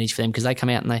them, because they come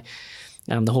out and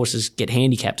the horses get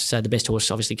handicapped. So the best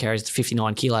horse obviously carries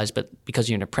 59 kilos, but because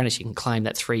you're an apprentice, you can claim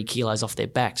that 3 kilos off their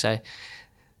back. So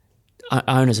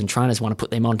owners and trainers want to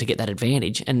put them on to get that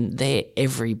advantage, and they're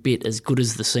every bit as good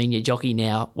as the senior jockey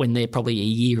now when they're probably a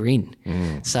year in.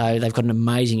 So they've got an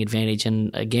amazing advantage,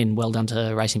 and again, well done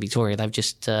to Racing Victoria. They've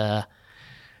just got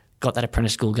that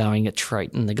apprentice school going a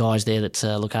treat, and the guys there that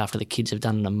look after the kids have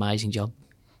done an amazing job.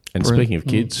 And speaking of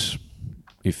kids,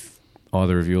 if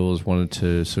either of yours wanted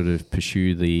to sort of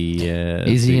pursue the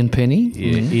Izzy and Penny,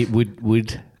 it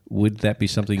would that be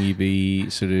something you'd be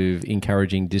sort of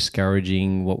encouraging,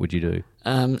 discouraging? What would you do?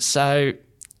 So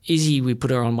Izzy, we put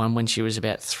her on one when she was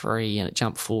about 3, and it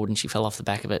jumped forward and she fell off the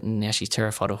back of it, and now she's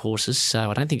terrified of horses.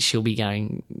 So I don't think she'll be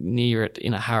going near it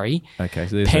in a hurry. Okay,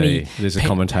 so there's a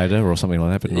commentator or something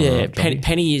like that. But not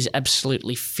Penny is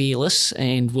absolutely fearless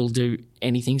and will do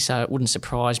anything, so it wouldn't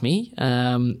surprise me.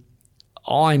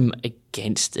 I'm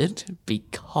against it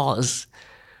because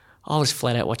I was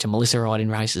flat out watching Melissa ride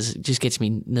in races. It just gets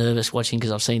me nervous watching,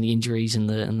 because I've seen the injuries and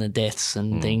the deaths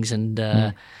and things. And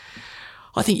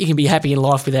I think you can be happy in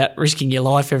life without risking your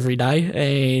life every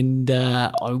day. And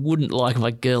I wouldn't like my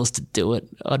girls to do it.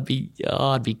 I'd be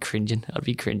cringing.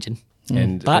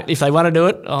 But if they want to do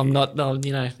it, I'm not.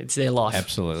 It's their life.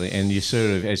 Absolutely. And you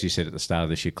sort of, as you said at the start of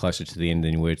this, you're closer to the end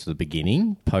than you were to the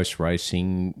beginning. Post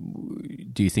racing,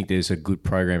 do you think there's a good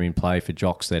program in play for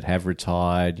jocks that have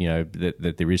retired?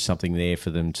 That there is something there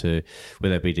for them to,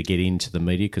 whether it be to get into the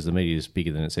media, because the media is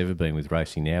bigger than it's ever been with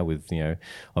racing now, with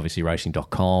obviously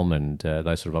racing.com and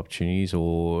those sort of opportunities.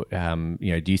 Or do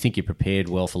you think you're prepared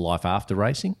well for life after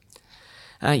racing?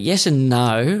 Yes and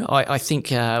no. I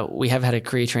think we have had a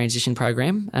career transition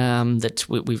program that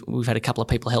we've had a couple of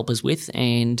people help us with,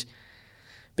 and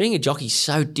being a jockey is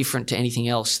so different to anything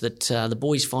else that the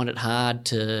boys find it hard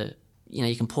to,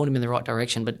 you can point them in the right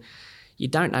direction, but you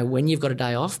don't know when you've got a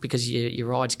day off, because your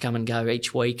rides come and go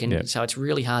each week, and so it's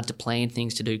really hard to plan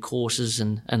things, to do courses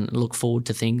and look forward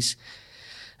to things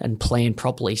and plan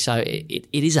properly. So it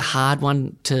is a hard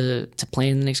one to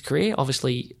plan the next career.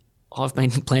 Obviously, I've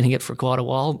been planning it for quite a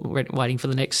while, waiting for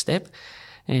the next step.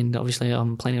 And obviously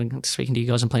I'm planning on speaking to you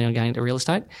guys, I'm planning on going into real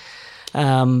estate.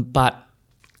 But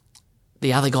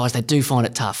the other guys, they do find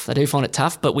it tough.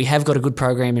 But we have got a good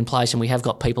program in place, and we have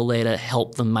got people there to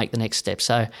help them make the next step.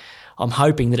 So I'm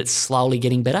hoping that it's slowly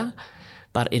getting better,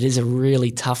 but it is a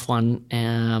really tough one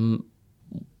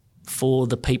for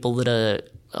the people that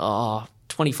are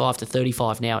 25 to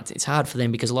 35 now. It's hard for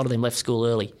them because a lot of them left school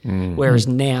early. Whereas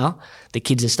now the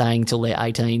kids are staying till they're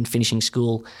 18, finishing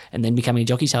school, and then becoming a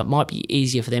jockey. So it might be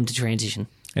easier for them to transition.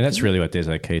 And that's really what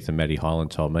Des O'Keefe and Matty Hyland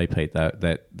told me, Pete, that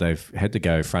they've had to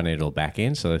go front end or back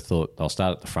end. So they thought they'll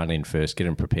start at the front end first, get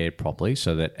them prepared properly,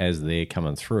 so that as they're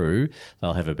coming through,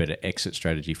 they'll have a better exit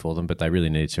strategy for them. But they really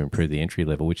need to improve the entry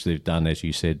level, which they've done, as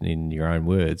you said in your own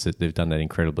words, that they've done that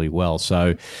incredibly well.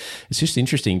 So it's just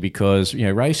interesting because,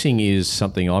 racing is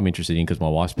something I'm interested in because my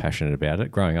wife's passionate about it.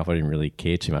 Growing up, I didn't really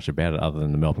care too much about it other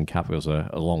than the Melbourne Cup. It was a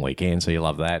long weekend, so you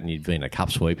love that, and you'd be in a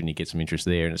cup sweep and you get some interest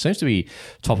there. And it seems to be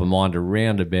top of mind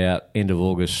around about end of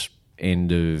August,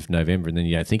 end of November, and then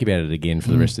you don't think about it again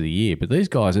for the rest of the year. But these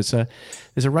guys,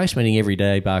 there's a race meeting every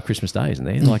day bar Christmas Day, isn't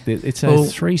there? Like it's a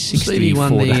 360. Steve, you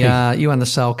won the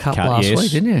Sale Cup last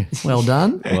week, didn't you? Well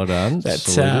done. Well done.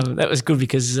 That was good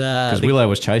because Willow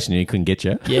was chasing you, he couldn't get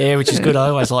you. Yeah, which is good. I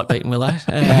always like beating Willow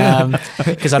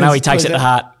because I know he takes it to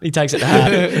heart. He takes it to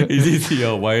heart. He did the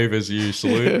old wave as you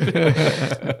salute.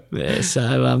 Yeah,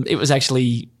 so it was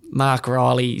actually Mark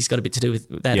Riley. He's got a bit to do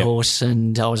with that horse,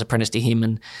 and I was apprentice to him.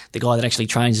 And the guy that actually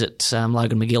trains it,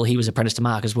 Logan McGill, he was apprentice to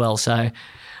Mark as well. So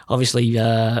obviously,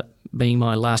 being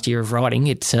my last year of riding,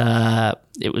 it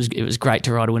was great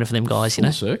to ride a winner for them guys. You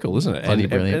know, Full circle, isn't it? Bloody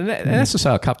brilliant. And that's the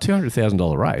Sale Cup,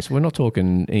 $200,000 race. We're not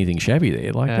talking anything shabby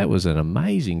there. Like that was an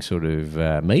amazing sort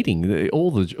of meeting.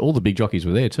 All the big jockeys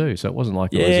were there too, so it wasn't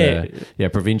like it was a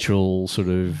provincial sort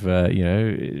of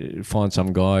find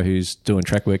some guy who's doing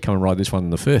track work, come and ride this one in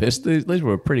the first. These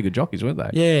were pretty good jockeys, weren't they?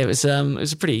 Yeah, it's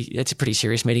a pretty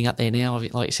serious meeting up there now.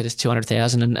 Like you said, it's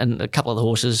 200,000, and a couple of the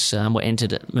horses were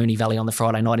entered at Moonee Valley on the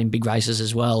Friday night in big races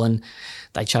as well, and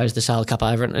they chose the Sale Cup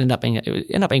over it. It ended up being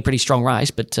a pretty strong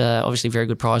race, but obviously very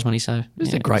good prize money. So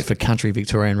it's great for country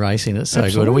Victorian racing. It's so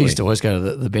Absolutely. good. We used to always go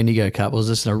to the Bendigo Cup. It was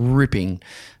just a ripping.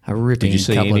 Did you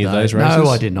see couple any of those days. races? No,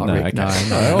 I did not. No, Rick. okay.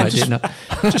 No, I did not.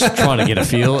 Just trying to get a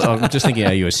feel. I'm just thinking,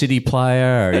 are you a city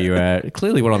player? Are you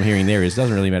clearly what I'm hearing there is it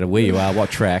doesn't really matter where you are, what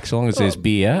track, so long as there's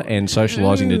beer and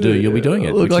socialising to do, you'll be doing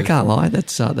it. Look, I can't lie. That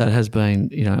has been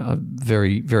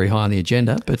very very high on the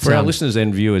agenda. But for our listeners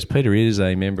and viewers, Peter is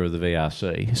a member of the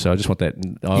VRC, so I just want that.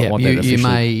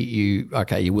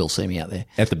 You will see me out there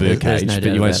at the birdcage, no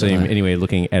but you won't see him anywhere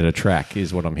looking at a track.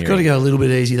 Is what I'm hearing. Got to go a little bit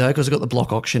easy though, because I've got the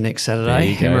block auction next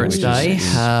Saturday, Emirates Day.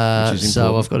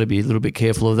 So I've got to be a little bit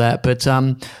careful of that.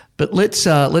 But let's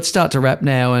start to wrap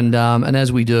now, and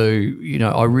as we do,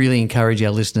 I really encourage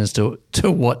our listeners to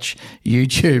watch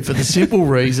YouTube for the simple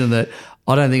reason that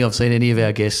I don't think I've seen any of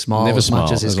our guests smile Never as smile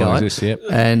much as this guy.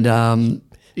 And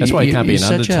that's why you can't be an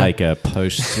undertaker a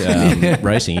post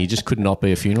racing. You just could not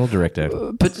be a funeral director.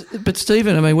 But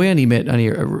Stephen, I mean, we only met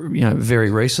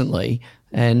very recently.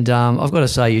 And I've got to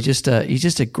say, you're just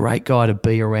a great guy to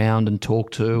be around and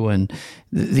talk to, and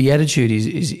the attitude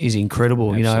is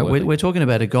incredible. Absolutely. We're talking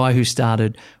about a guy who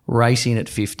started racing at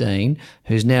 15,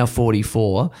 who's now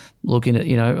 44. Looking at,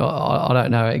 I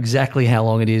don't know exactly how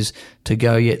long it is to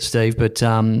go yet, Steve, but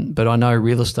I know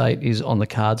real estate is on the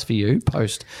cards for you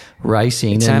post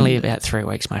racing. It's only about 3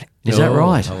 weeks, mate. Is that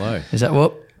right? Hello. Is that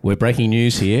what? We're breaking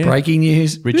news here. Breaking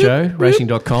news. Richo,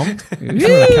 racing.com.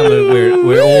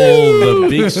 where all the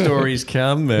big stories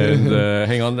come. And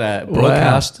hang on, that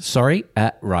broadcast. Wow. Sorry.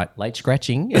 Right. Late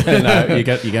scratching. No, you're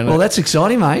going to. Well, that's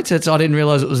exciting, mate. I didn't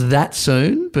realise it was that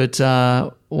soon, but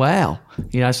wow.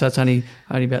 So it's only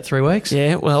about 3 weeks.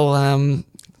 Yeah, well,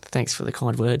 thanks for the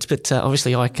kind words, but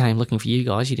obviously I came looking for you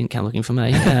guys. You didn't come looking for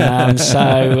me. I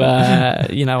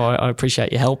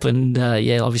appreciate your help, and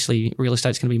obviously real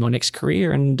estate's going to be my next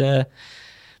career, and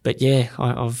but yeah,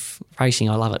 I've racing.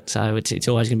 I love it, so it's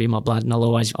always going to be in my blood, and I'll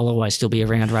always still be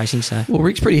around racing. So well,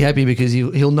 Rick's pretty happy because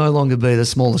he'll no longer be the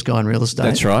smallest guy in real estate.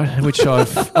 That's right. Which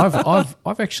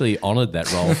I've actually honoured that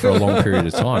role for a long period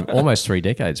of time, almost 3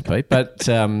 decades, Pete. But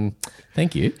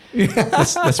thank you.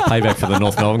 That's payback for the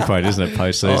North Melbourne quote, isn't it?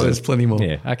 Post season. Oh, there's plenty more.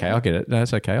 Yeah. Okay, I get it. No,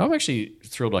 it's okay. I'm actually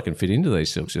thrilled I can fit into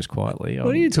these silks just quietly.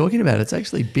 What are you talking about? It's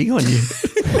actually big on you.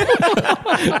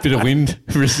 Bit of wind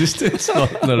resistance, not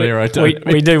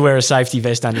aerotone. We do wear a safety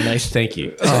vest underneath. Thank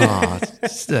you. Oh,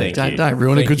 don't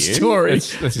ruin a good story.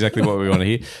 That's exactly what we want to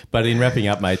hear. But in wrapping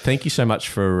up, mate, thank you so much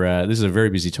for this is a very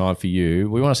busy time for you.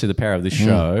 We want to see the power of this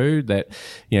show. That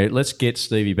let's get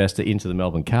Stevie Basta into the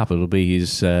Melbourne Cup. It'll be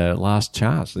his last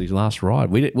chance, his last ride.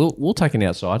 We'll take an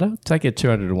outsider, take a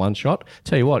 200-to-1 shot.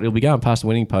 Tell you what, he'll be going past the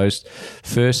winning post,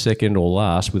 first, second, or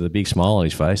last, with a big smile on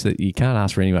his face. That you can't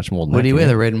ask for any much more than that. Would he wear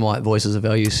the red and white Voices of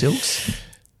Value silks?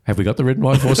 Have we got the red and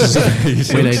white horses?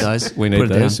 We need those. We need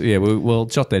those. Yeah, we'll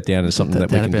jot that down as something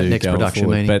that we can do next going production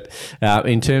forward. meeting. But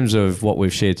in terms of what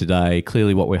we've shared today,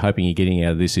 clearly what we're hoping you're getting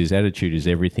out of this is attitude is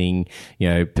everything.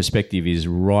 Perspective is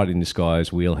right in this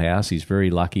guy's wheelhouse. He's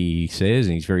very lucky, he says,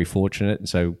 and he's very fortunate. And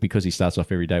so because he starts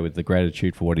off every day with the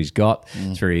gratitude for what he's got,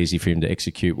 it's very easy for him to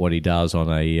execute what he does on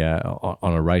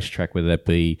a racetrack, whether that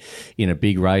be in a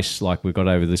big race like we've got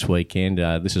over this weekend.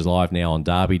 This is live now on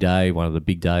Derby Day, one of the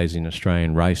big days in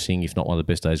Australian racing. racing, if not one of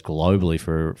the best days globally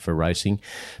for racing.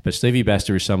 But Stevie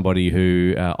Baster is somebody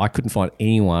who I couldn't find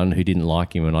anyone who didn't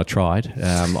like him, and I tried.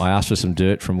 I asked for some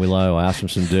dirt from Willow, I asked for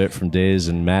some dirt from Des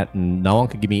and Matt, and no one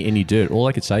could give me any dirt. All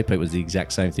I could say, Pete, was the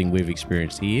exact same thing we've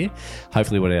experienced here.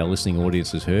 Hopefully what our listening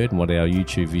audience has heard and what our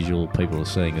YouTube visual people are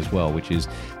seeing as well, which is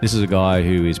this is a guy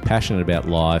who is passionate about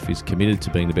life, is committed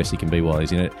to being the best he can be while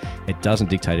he's in it. It doesn't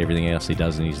dictate everything else he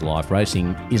does in his life.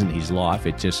 Racing isn't his life,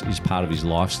 it just is part of his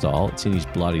lifestyle. It's in his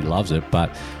blood, he loves it,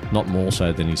 but not more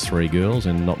so than his 3 girls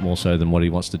and not more so than what he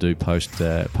wants to do post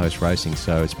racing.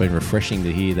 So it's been refreshing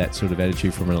to hear that sort of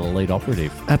attitude from an elite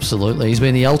operative. Absolutely. He's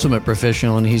been the ultimate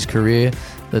professional in his career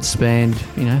that spanned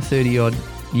 30-odd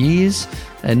years,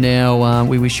 and now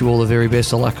we wish you all the very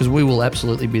best of luck, because we will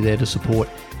absolutely be there to support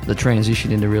the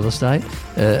transition into real estate.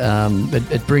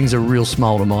 It brings a real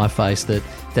smile to my face that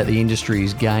the industry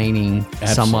is gaining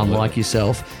someone like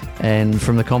yourself, and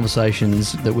from the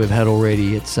conversations that we've had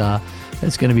already, it's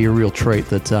going to be a real treat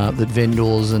that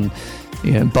vendors and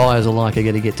buyers alike are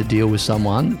going to get to deal with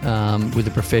someone with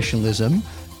the professionalism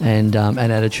and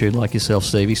attitude like yourself,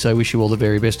 Stevie. So I wish you all the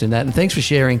very best in that. And thanks for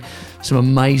sharing some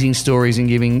amazing stories and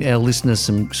giving our listeners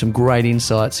some great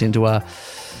insights into a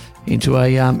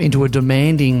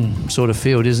demanding sort of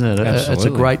field, isn't it? Absolutely. It's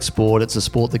a great sport. It's a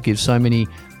sport that gives so many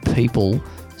people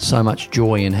so much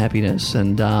joy and happiness,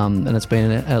 and it's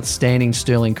been an outstanding,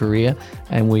 sterling career,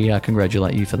 and we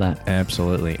congratulate you for that.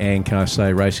 Absolutely. And can I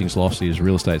say, racing's loss is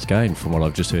real estate's gain, from what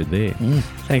I've just heard there.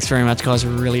 Thanks very much, guys. I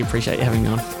really appreciate you having me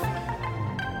on.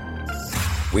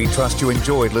 We trust you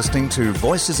enjoyed listening to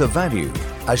Voices of Value,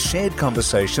 a shared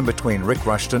conversation between Rick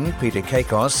Rushton, Peter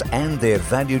Kakos, and their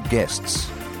valued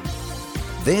guests.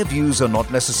 Their views are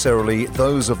not necessarily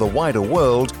those of the wider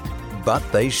world, but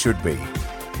they should be.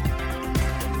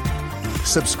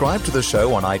 Subscribe to the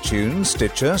show on iTunes,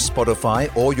 Stitcher,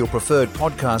 Spotify, or your preferred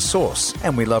podcast source,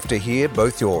 and we love to hear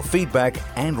both your feedback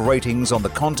and ratings on the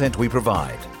content we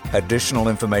provide. Additional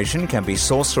information can be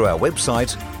sourced through our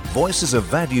website,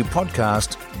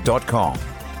 voicesofvaluepodcast.com.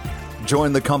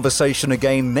 Join the conversation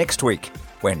again next week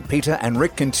when Peter and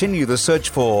Rick continue the search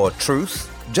for truth,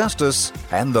 justice,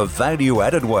 and the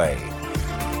value-added way.